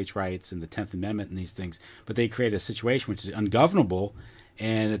federalism and states' rights and the 10th Amendment and these things. But they create a situation which is ungovernable,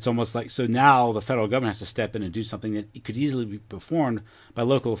 and it's almost like, so now the federal government has to step in and do something that could easily be performed by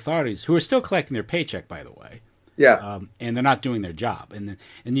local authorities, who are still collecting their paycheck, by the way. Yeah. And they're not doing their job. And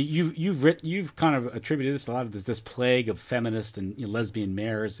you've kind of attributed this, a lot of this plague of feminist and lesbian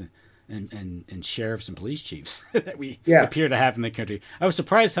mayors and sheriffs and police chiefs that we appear to have in the country. I was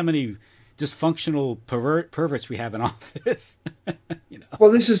surprised how many dysfunctional perverts we have in office.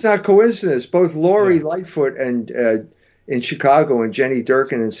 Well, this is not coincidence. Both Lori Lightfoot and in Chicago and Jenny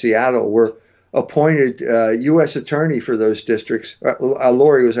Durkin in Seattle were appointed U.S. attorney for those districts.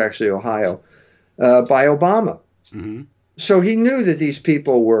 Lori was actually Ohio, by Obama. Mm-hmm. So he knew that these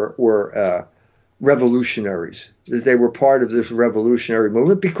people were revolutionaries, that they were part of this revolutionary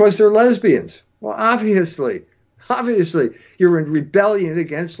movement because they're lesbians. Well, obviously, you're in rebellion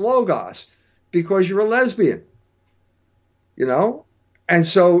against Logos because you're a lesbian, And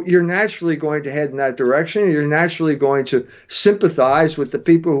so you're naturally going to head in that direction. You're naturally going to sympathize with the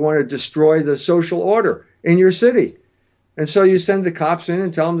people who want to destroy the social order in your city. And so you send the cops in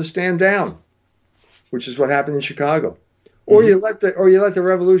and tell them to stand down, which is what happened in Chicago. Or you let the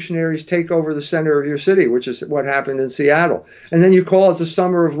revolutionaries take over the center of your city, which is what happened in Seattle. And then you call it the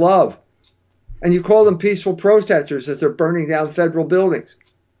Summer of Love. And you call them peaceful protesters as they're burning down federal buildings.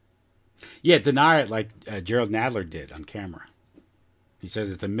 Yeah, deny it like Gerald Nadler did on camera. He says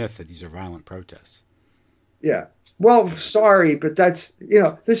it's a myth that these are violent protests. Yeah. Well, sorry, but that's,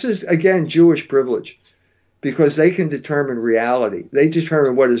 this is, again, Jewish privilege, because they can determine reality. They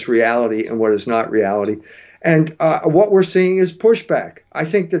determine what is reality and what is not reality. And what we're seeing is pushback. I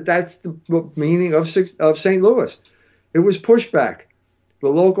think that that's the meaning of St. Louis. It was pushback. The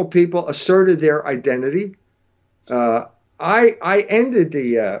local people asserted their identity. I ended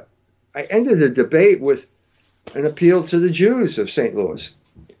the debate with an appeal to the Jews of St. Louis,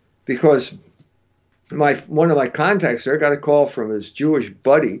 because one of my contacts there got a call from his Jewish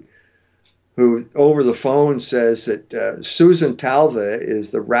buddy, who over the phone says that Susan Talva is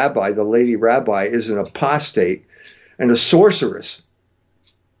the lady rabbi, is an apostate and a sorceress,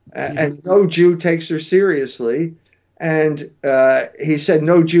 and no Jew takes her seriously. And he said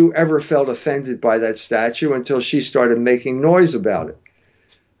no Jew ever felt offended by that statue until she started making noise about it.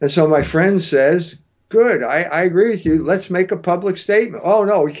 And so my friend says, good, I agree with you. Let's make a public statement. Oh,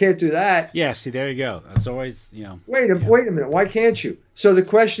 no, we can't do that. Yeah, see, there you go. That's always, Wait a minute. Why can't you? So the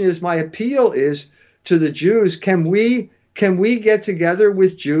question is, my appeal is to the Jews. Can we get together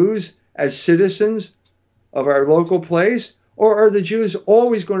with Jews as citizens of our local place? Or are the Jews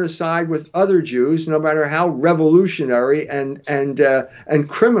always going to side with other Jews, no matter how revolutionary and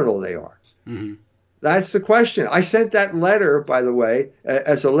criminal they are? Mm-hmm. That's the question. I sent that letter, by the way,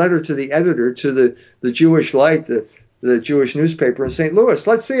 as a letter to the editor, to the Jewish Light, the Jewish newspaper in St. Louis.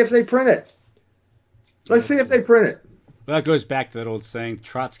 Let's see if they print it. Let's see if they print it. Well, that goes back to that old saying,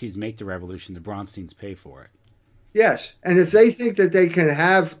 Trotskys make the revolution, the Bronsteins pay for it. Yes, and if they think that they can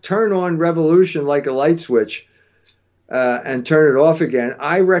turn on revolution like a light switch and turn it off again,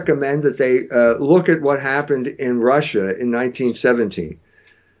 I recommend that they look at what happened in Russia in 1917.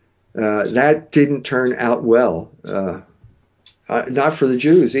 That didn't turn out well, not for the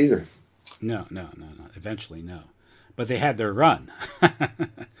Jews either. No. Eventually, no. But they had their run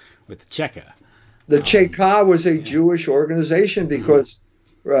with the Cheka. The Cheka was a Jewish organization because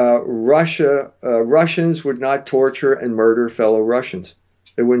Russians would not torture and murder fellow Russians.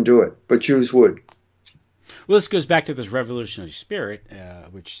 They wouldn't do it, but Jews would. Well, this goes back to this revolutionary spirit,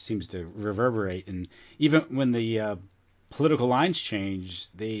 which seems to reverberate, and even when the political lines change,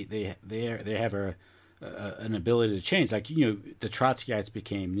 they have an ability to change. Like, the Trotskyites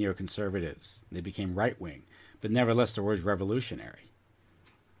became neoconservatives, they became right wing, but nevertheless the word's revolutionary.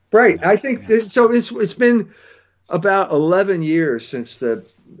 Right. I think so. It's been about 11 years since the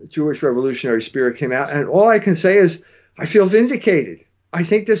Jewish revolutionary spirit came out, and all I can say is I feel vindicated. I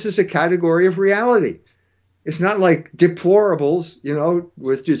think this is a category of reality. It's not like deplorables,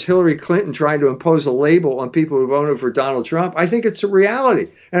 with just Hillary Clinton trying to impose a label on people who voted for Donald Trump. I think it's a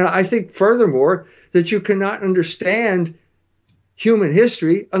reality. And I think, furthermore, that you cannot understand human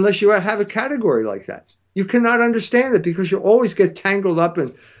history unless you have a category like that. You cannot understand it because you always get tangled up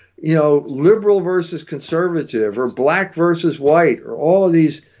in, liberal versus conservative or black versus white or all of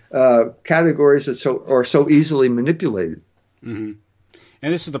these categories that are so easily manipulated. Mm-hmm.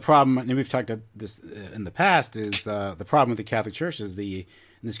 And this is the problem, and we've talked about this in the past, is the problem with the Catholic Church is and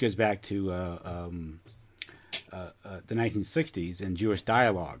this goes back to the 1960s and Jewish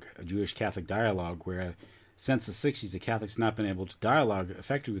dialogue, a Jewish Catholic dialogue, where since the 60s, the Catholics have not been able to dialogue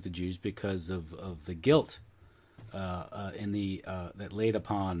effectively with the Jews because of the guilt in the that laid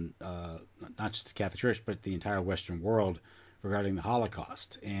upon not just the Catholic Church but the entire Western world regarding the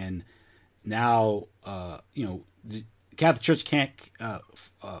Holocaust. And now, the Catholic Church can't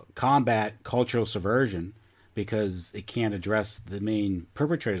combat cultural subversion because it can't address the main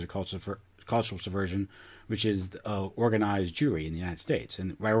perpetrators of cultural subversion, which is organized Jewry in the United States.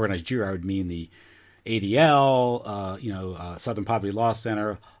 And by organized Jewry, I would mean the ADL, Southern Poverty Law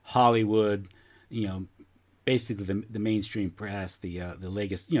Center, Hollywood, basically the mainstream press, the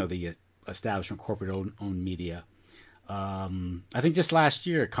latest, the establishment corporate owned media. I think just last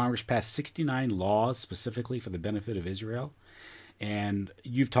year, Congress passed 69 laws specifically for the benefit of Israel. And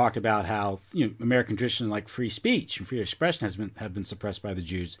you've talked about how American tradition like free speech and free expression have been suppressed by the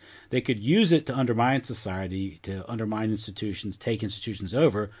Jews. They could use it to undermine society, to undermine institutions, take institutions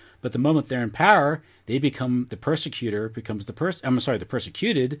over. But the moment they're in power, they become the persecutor becomes the the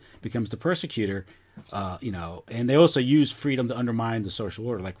persecuted becomes the persecutor. And they also use freedom to undermine the social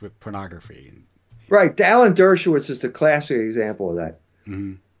order, like with pornography. Right, Alan Dershowitz is the classic example of that.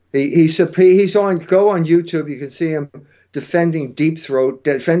 Mm-hmm. He's on YouTube. You can see him defending Deep Throat,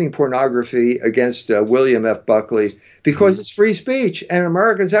 defending pornography against William F. Buckley because it's free speech, and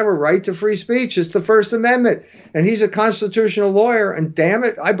Americans have a right to free speech. It's the First Amendment, and he's a constitutional lawyer, and damn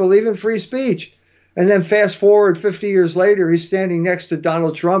it, I believe in free speech. And then fast forward 50 years later, he's standing next to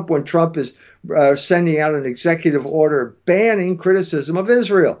Donald Trump when Trump is sending out an executive order banning criticism of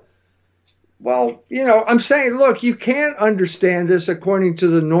Israel. Well, I'm saying, look, you can't understand this according to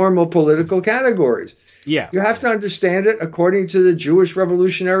the normal political categories. Yeah. You have to understand it according to the Jewish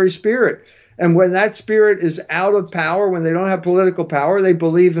revolutionary spirit. And when that spirit is out of power, when they don't have political power, they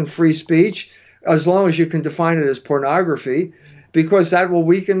believe in free speech, as long as you can define it as pornography, because that will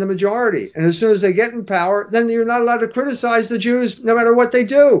weaken the majority. And as soon as they get in power, then you're not allowed to criticize the Jews no matter what they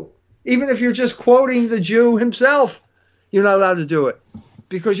do. Even if you're just quoting the Jew himself, you're not allowed to do it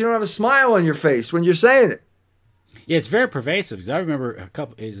because you don't have a smile on your face when you're saying it. Yeah, it's very pervasive. Because I remember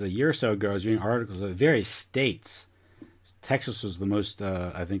a year or so ago, I was reading articles of various states. Texas was the most,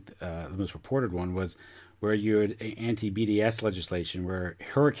 the most reported one was where you had anti-BDS legislation, where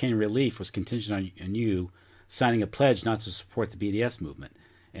hurricane relief was contingent on you signing a pledge not to support the BDS movement.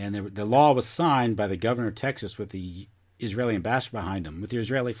 And the law was signed by the governor of Texas with the Israeli ambassador behind him, with the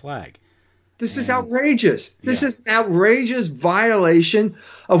Israeli flag. This is outrageous. This is an outrageous violation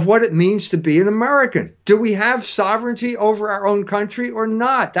of what it means to be an American. Do we have sovereignty over our own country or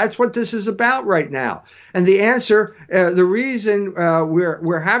not? That's what this is about right now. And the answer, the reason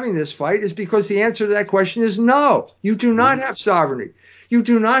we're having this fight is because the answer to that question is no. You do not have sovereignty. You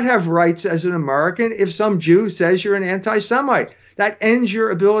do not have rights as an American if some Jew says you're an anti-Semite. That ends your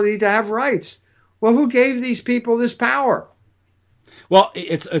ability to have rights. Well, who gave these people this power? Well,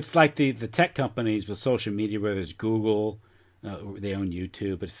 it's like the tech companies with social media, whether it's Google, they own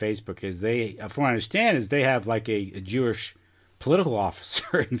YouTube, but Facebook from what I understand, is they have like a Jewish political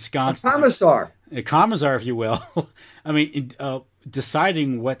officer ensconced. A commissar, if you will. I mean,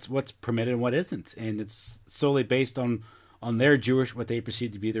 deciding what's permitted and what isn't, and it's solely based on their Jewish, what they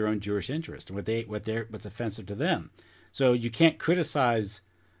perceive to be their own Jewish interest, and what's offensive to them. So you can't criticize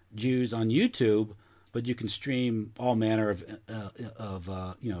Jews on YouTube, but you can stream all manner of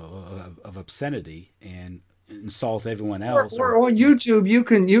obscenity and insult everyone else. Or on YouTube, you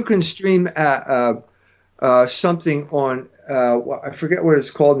can stream something on I forget what it's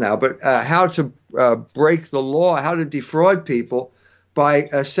called now, but how to break the law, how to defraud people by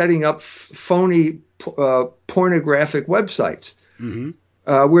setting up phony pornographic websites. Mm-hmm.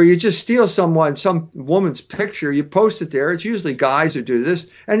 Where you just steal some woman's picture, you post it there. It's usually guys who do this,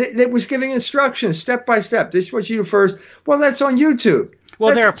 and it was giving instructions step by step. This is what you do first. Well, that's on YouTube.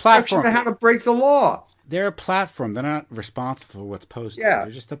 Well, they're a platform. On how to break the law. They're a platform. They're not responsible for what's posted. Yeah.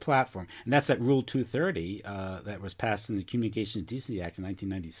 They're just a platform, and that's that Rule 230 that was passed in the Communications Decency Act in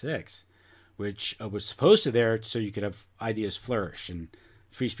 1996, which was supposed to there so you could have ideas flourish and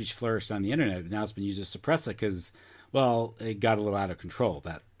free speech flourish on the internet. Now it's been used as suppressor because, well, it got a little out of control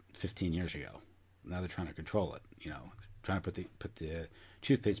about 15 years ago. Now they're trying to control it, trying to put the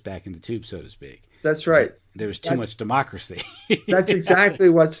toothpaste back in the tube, so to speak. That's right. There was too much democracy. That's exactly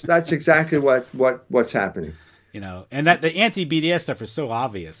what's happening. And that the anti-BDS stuff is so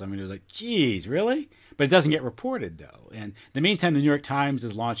obvious. I mean, it was like, geez, really? But it doesn't get reported, though. And in the meantime, the New York Times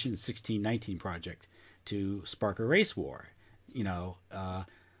is launching the 1619 Project to spark a race war.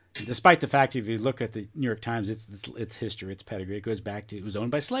 Despite the fact, if you look at the New York Times, its history, its pedigree, it goes back to it was owned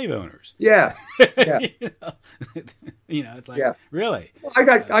by slave owners. Yeah, yeah, It's like yeah. really. Well,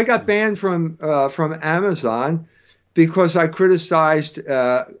 I got banned from Amazon because I criticized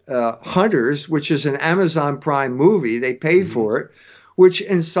Hunters, which is an Amazon Prime movie. They paid for it, which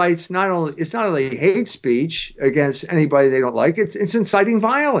incites it's not only hate speech against anybody they don't like. It's inciting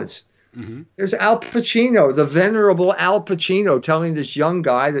violence. Mm-hmm. There's Al Pacino, the venerable Al Pacino, telling this young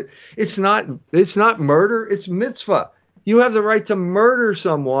guy that it's not murder, it's mitzvah. You have the right to murder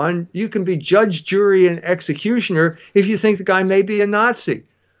someone. You can be judge, jury, and executioner if you think the guy may be a Nazi.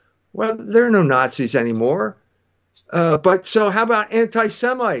 Well, there are no Nazis anymore. But so how about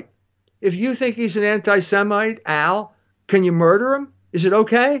anti-Semite? If you think he's an anti-Semite, Al, can you murder him? Is it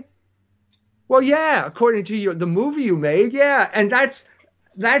okay? Well, yeah, according to the movie you made, yeah. And that's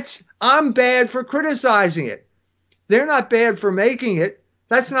I'm bad for criticizing it. They're not bad for making it.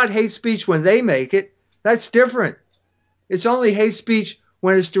 That's not hate speech when they make it. That's different. It's only hate speech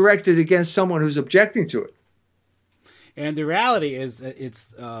when it's directed against someone who's objecting to it. And the reality is that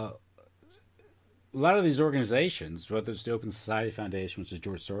it's a lot of these organizations, whether it's the Open Society Foundation, which is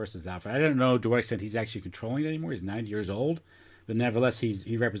George Soros' outfit, I don't know to what extent he's actually controlling it anymore. He's 90 years old, but nevertheless,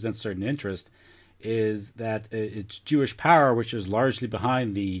 he represents certain interest, is that it's Jewish power, which is largely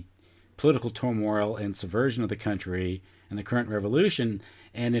behind the political turmoil and subversion of the country and the current revolution.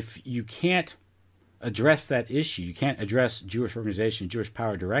 And if you can't address that issue, you can't address Jewish organization, Jewish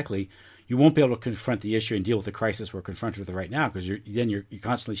power directly, you won't be able to confront the issue and deal with the crisis we're confronted with right now, because you're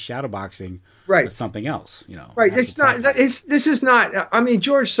constantly shadowboxing with something else. Right. This is not. I mean,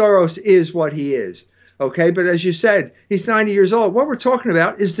 George Soros is what he is. Okay, but as you said, he's 90 years old. What we're talking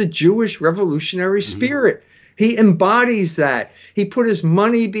about is the Jewish revolutionary spirit. He embodies that. He put his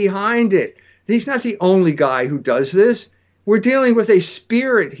money behind it. He's not the only guy who does this. We're dealing with a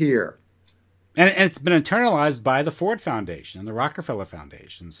spirit here. And it's been internalized by the Ford Foundation and the Rockefeller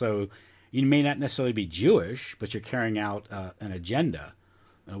Foundation. So you may not necessarily be Jewish, but you're carrying out an agenda,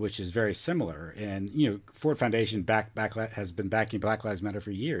 which is very similar. And, Ford Foundation has been backing Black Lives Matter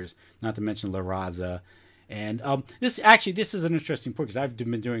for years, not to mention La Raza. And this is an interesting point, because I've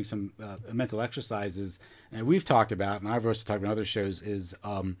been doing some mental exercises, and we've talked about, and I've also talked about other shows, is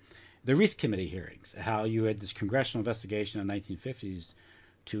the Reece Committee hearings, how you had this congressional investigation in the 1950s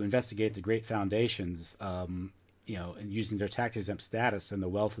to investigate the great foundations, and using their tax-exempt status and the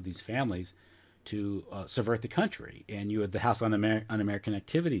wealth of these families to subvert the country. And you had the House Un-American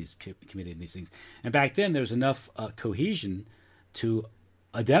Activities Committee and these things. And back then, there was enough cohesion to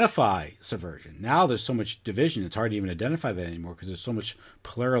identify subversion. Now there's so much division, it's hard to even identify that anymore, because there's so much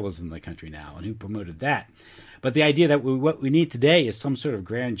pluralism in the country now, and who promoted that. But the idea that what we need today is some sort of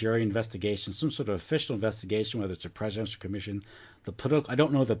grand jury investigation, some sort of official investigation, whether it's a presidential commission. I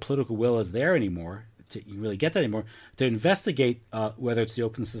don't know if the political will is there anymore to really get that anymore, to investigate whether it's the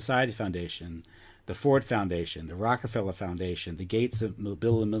Open Society Foundation, the Ford Foundation, the Rockefeller Foundation, the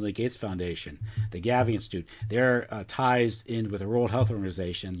Bill and Melinda Gates Foundation, the Gavi Institute. Their ties in with the World Health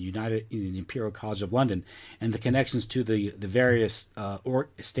Organization, the Imperial College of London, and the connections to the various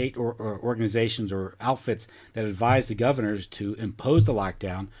state or organizations or outfits that advise the governors to impose the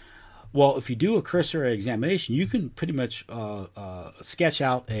lockdown. Well, if you do a cursory examination, you can pretty much sketch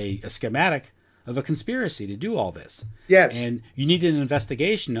out a schematic of a conspiracy to do all this. Yes. And you need an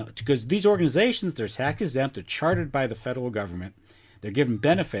investigation, because these organizations, they're tax exempt, they're chartered by the federal government, they're given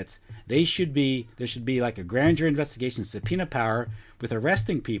benefits. There should be like a grand jury investigation, subpoena power, with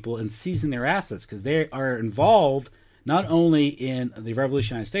arresting people and seizing their assets, because they are involved not only in the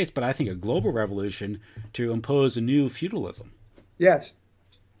revolution in the United States, but I think a global revolution to impose a new feudalism. Yes.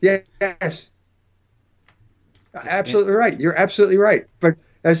 Yes. Absolutely right. You're absolutely right. But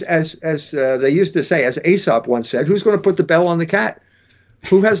as they used to say, as Aesop once said, who's going to put the bell on the cat?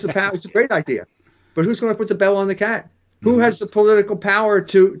 Who has the power? It's a great idea. But who's going to put the bell on the cat? Who has the political power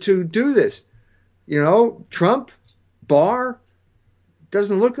to do this? Trump, Barr,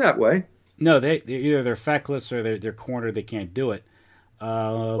 doesn't look that way. No, they're feckless, or they're cornered. They can't do it.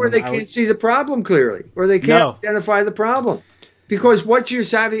 Or they can't see the problem clearly, or they can't identify the problem. Because what you're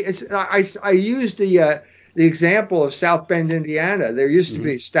savvy, I used the example of South Bend, Indiana. There used to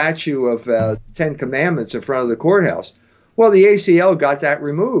be a statue of the Ten Commandments in front of the courthouse. Well, the ACL got that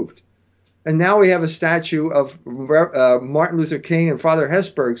removed. And now we have a statue of Martin Luther King and Father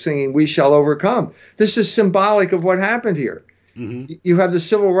Hesburgh singing "We Shall Overcome." This is symbolic of what happened here. You have the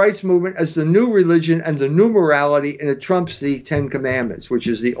civil rights movement as the new religion and the new morality, and it trumps the Ten Commandments, which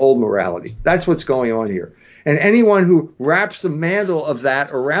is the old morality. That's what's going on here. And anyone who wraps the mantle of that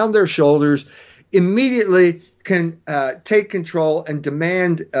around their shoulders immediately can take control and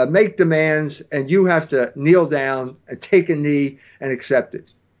make demands, and you have to kneel down and take a knee and accept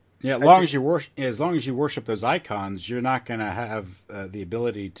it. Yeah, as long as you worship those icons, you're not going to have the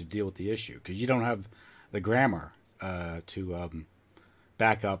ability to deal with the issue because you don't have the grammar to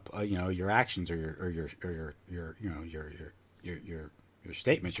back up, your actions or your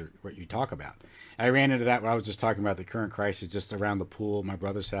statements, what you talk about. I ran into that when I was just talking about the current crisis just around the pool at my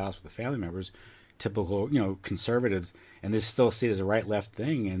brother's house with the family members, typical, conservatives, and they still see it as a right-left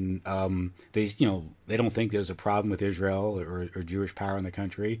thing, and they don't think there's a problem with Israel or Jewish power in the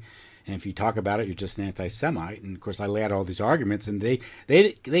country, and if you talk about it, you're just an anti-Semite. And of course, I lay out all these arguments, and they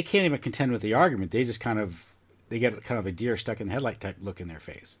can't even contend with the argument. They just they get kind of a deer stuck in the headlight type look in their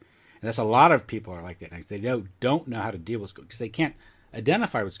face, and that's a lot of people are like that. They don't know how to deal with it because they can't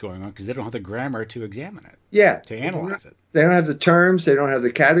identify what's going on because they don't have the grammar to examine it. Yeah, to analyze it. They don't have the terms. They don't have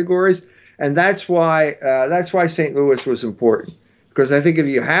the categories. And that's why St. Louis was important, because I think if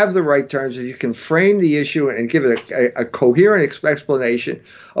you have the right terms, if you can frame the issue and give it a coherent explanation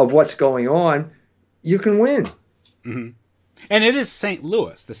of what's going on, you can win. Mm-hmm. And it is St.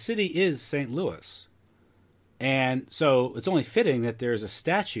 Louis. The city is St. Louis. And so it's only fitting that there's a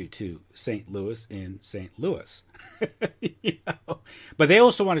statue to St. Louis in St. Louis. But they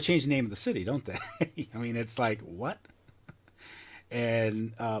also want to change the name of the city, don't they? I mean, it's like, what?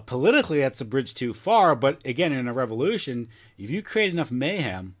 And politically, that's a bridge too far. But again, in a revolution, if you create enough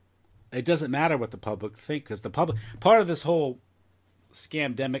mayhem, it doesn't matter what the public think, because the public, part of this whole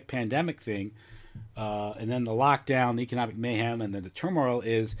scamdemic pandemic thing, and then the lockdown, the economic mayhem, and then the turmoil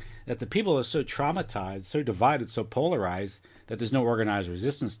is that the people are so traumatized, so divided, so polarized that there's no organized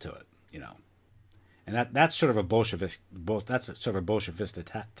resistance to it. And that's sort of a Bolshevik. That's sort of a Bolshevist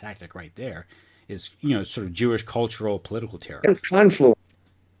tactic right there. Is sort of Jewish cultural political terror. And confluence.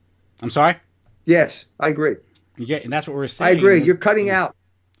 I'm sorry? Yes, I agree. Yeah, and that's what we're saying. I agree. You're cutting out.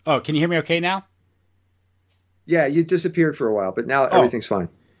 Oh, can you hear me okay now? Yeah, you disappeared for a while, but now everything's fine.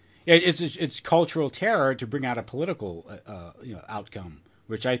 Yeah, it's cultural terror to bring out a political outcome,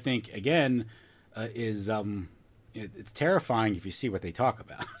 which I think again is it's terrifying if you see what they talk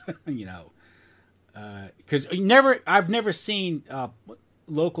about. Because I've never seen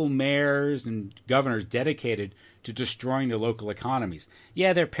local mayors and governors dedicated to destroying their local economies.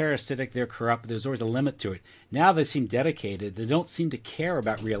 Yeah, they're parasitic, they're corrupt, but there's always a limit to it. Now they seem dedicated. They don't seem to care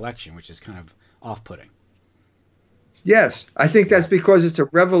about re-election, which is kind of off-putting. Yes, I think that's because it's a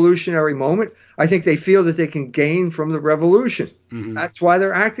revolutionary moment. I think they feel that they can gain from the revolution. Mm-hmm. That's why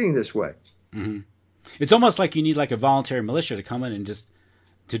they're acting this way. Mm-hmm. It's almost like you need like a voluntary militia to come in and just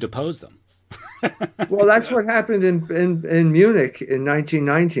to depose them. Well, that's what happened in Munich in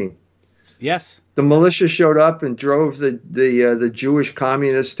 1919. Yes, the militia showed up and drove the Jewish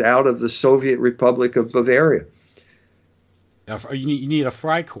communists out of the Soviet Republic of Bavaria. You need a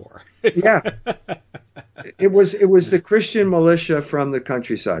Freikorps. Yeah, it was the Christian militia from the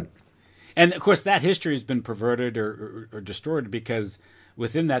countryside. And of course, that history has been perverted or distorted because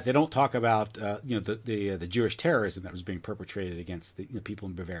within that they don't talk about the Jewish terrorism that was being perpetrated against the people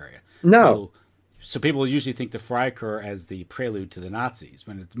in Bavaria. No. So people usually think the Freikorps as the prelude to the Nazis,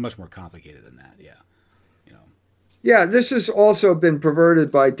 when it's much more complicated than that. Yeah, Yeah, this has also been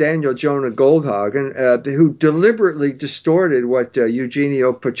perverted by Daniel Jonah Goldhagen, who deliberately distorted what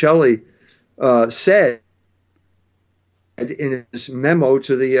Eugenio Pacelli said in his memo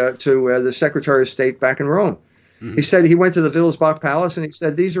to the Secretary of State back in Rome. Mm-hmm. He said he went to the Wittelsbach Palace and he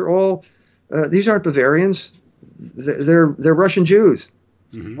said these aren't Bavarians, they're Russian Jews.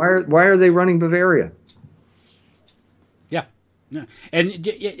 Mm-hmm. Why are they running Bavaria? Yeah, and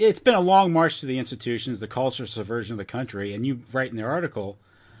it's been a long march to the institutions, the cultural subversion of the country. And you write in the article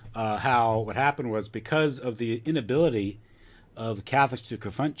how what happened was because of the inability of Catholics to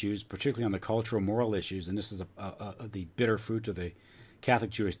confront Jews, particularly on the cultural, moral issues, and this is the bitter fruit of the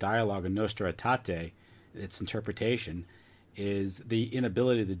Catholic-Jewish dialogue in Nostra Aetate, its interpretation, is the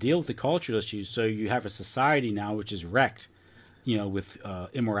inability to deal with the cultural issues. So you have a society now which is wrecked, with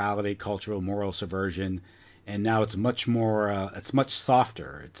immorality, cultural, moral subversion, and now it's much more, it's much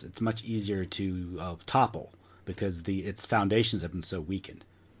softer. It's much easier to topple because its foundations have been so weakened.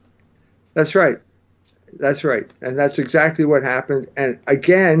 That's right. That's right. And that's exactly what happened. And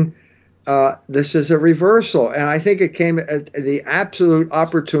again, this is a reversal. And I think it came at the absolute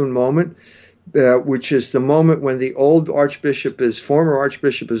opportune moment, which is the moment when the old former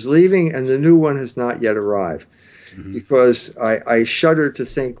archbishop is leaving and the new one has not yet arrived. Mm-hmm. Because I shudder to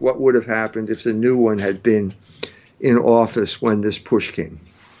think what would have happened if the new one had been in office when this push came.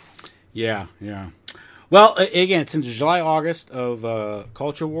 Yeah. Well, again, it's in July, August of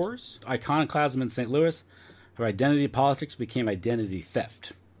Culture Wars, Iconoclasm in St. Louis. how identity politics became identity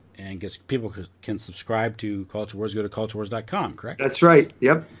theft. And guess people can subscribe to Culture Wars. Go to culturewars.com, correct? That's right.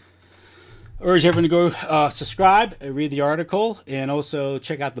 Yep. Urge everyone to go subscribe, read the article, and also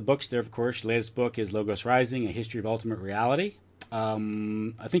check out the books there, of course. The latest book is Logos Rising, A History of Ultimate Reality. I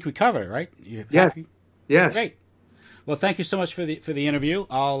think we covered it, right? Yes. Yes. Great. Well, thank you so much for the interview.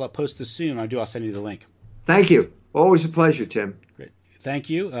 I'll post this soon. I'll send you the link. Thank you. Always a pleasure, Tim. Great.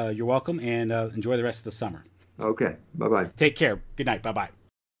 Thank you. You're welcome, and enjoy the rest of the summer. Okay. Bye-bye. Take care. Good night. Bye-bye.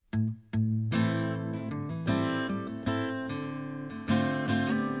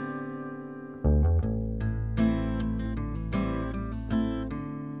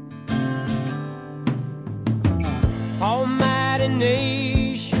 Almighty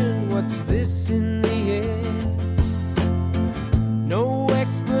nation, what's this in the air? No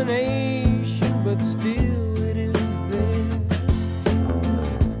explanation, but still it is there.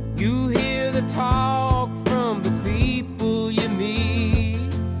 You hear the talk from the people you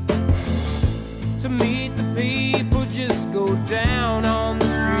meet. To meet the people, just go down on the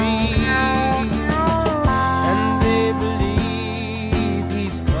street. And they believe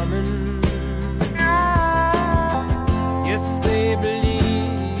he's coming. Yes, they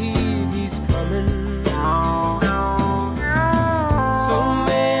believe he's coming. So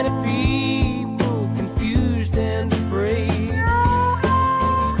many people confused and afraid.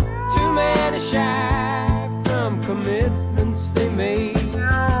 Too many shy from commitments they made.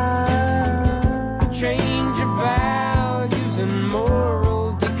 A change of values and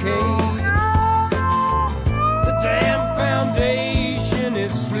moral decay. The damn foundation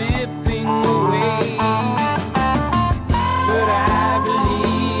is slipping away. But I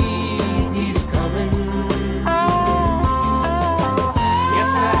believe he's coming.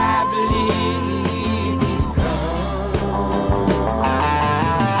 Yes, I believe he's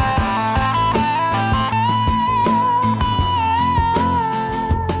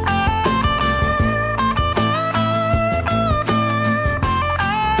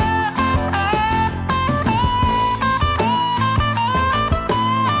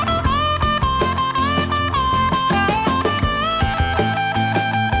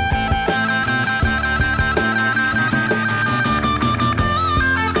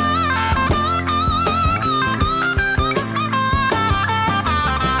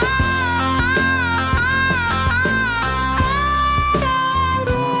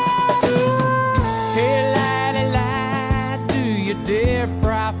Hey, laddie, lad, do you dare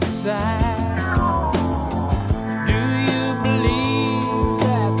prophesy? Do you believe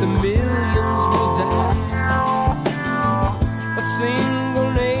that the millions will die? A single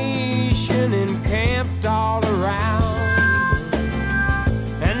nation encamped all around.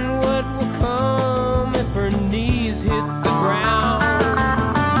 And what will come if her knees hit the ground?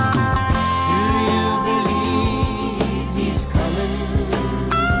 Do you believe he's coming?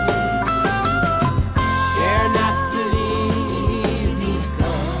 Dare not believe he's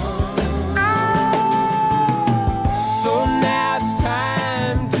come. So now it's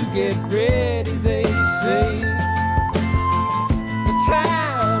time to get ready, they say. The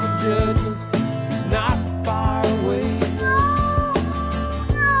time of judgment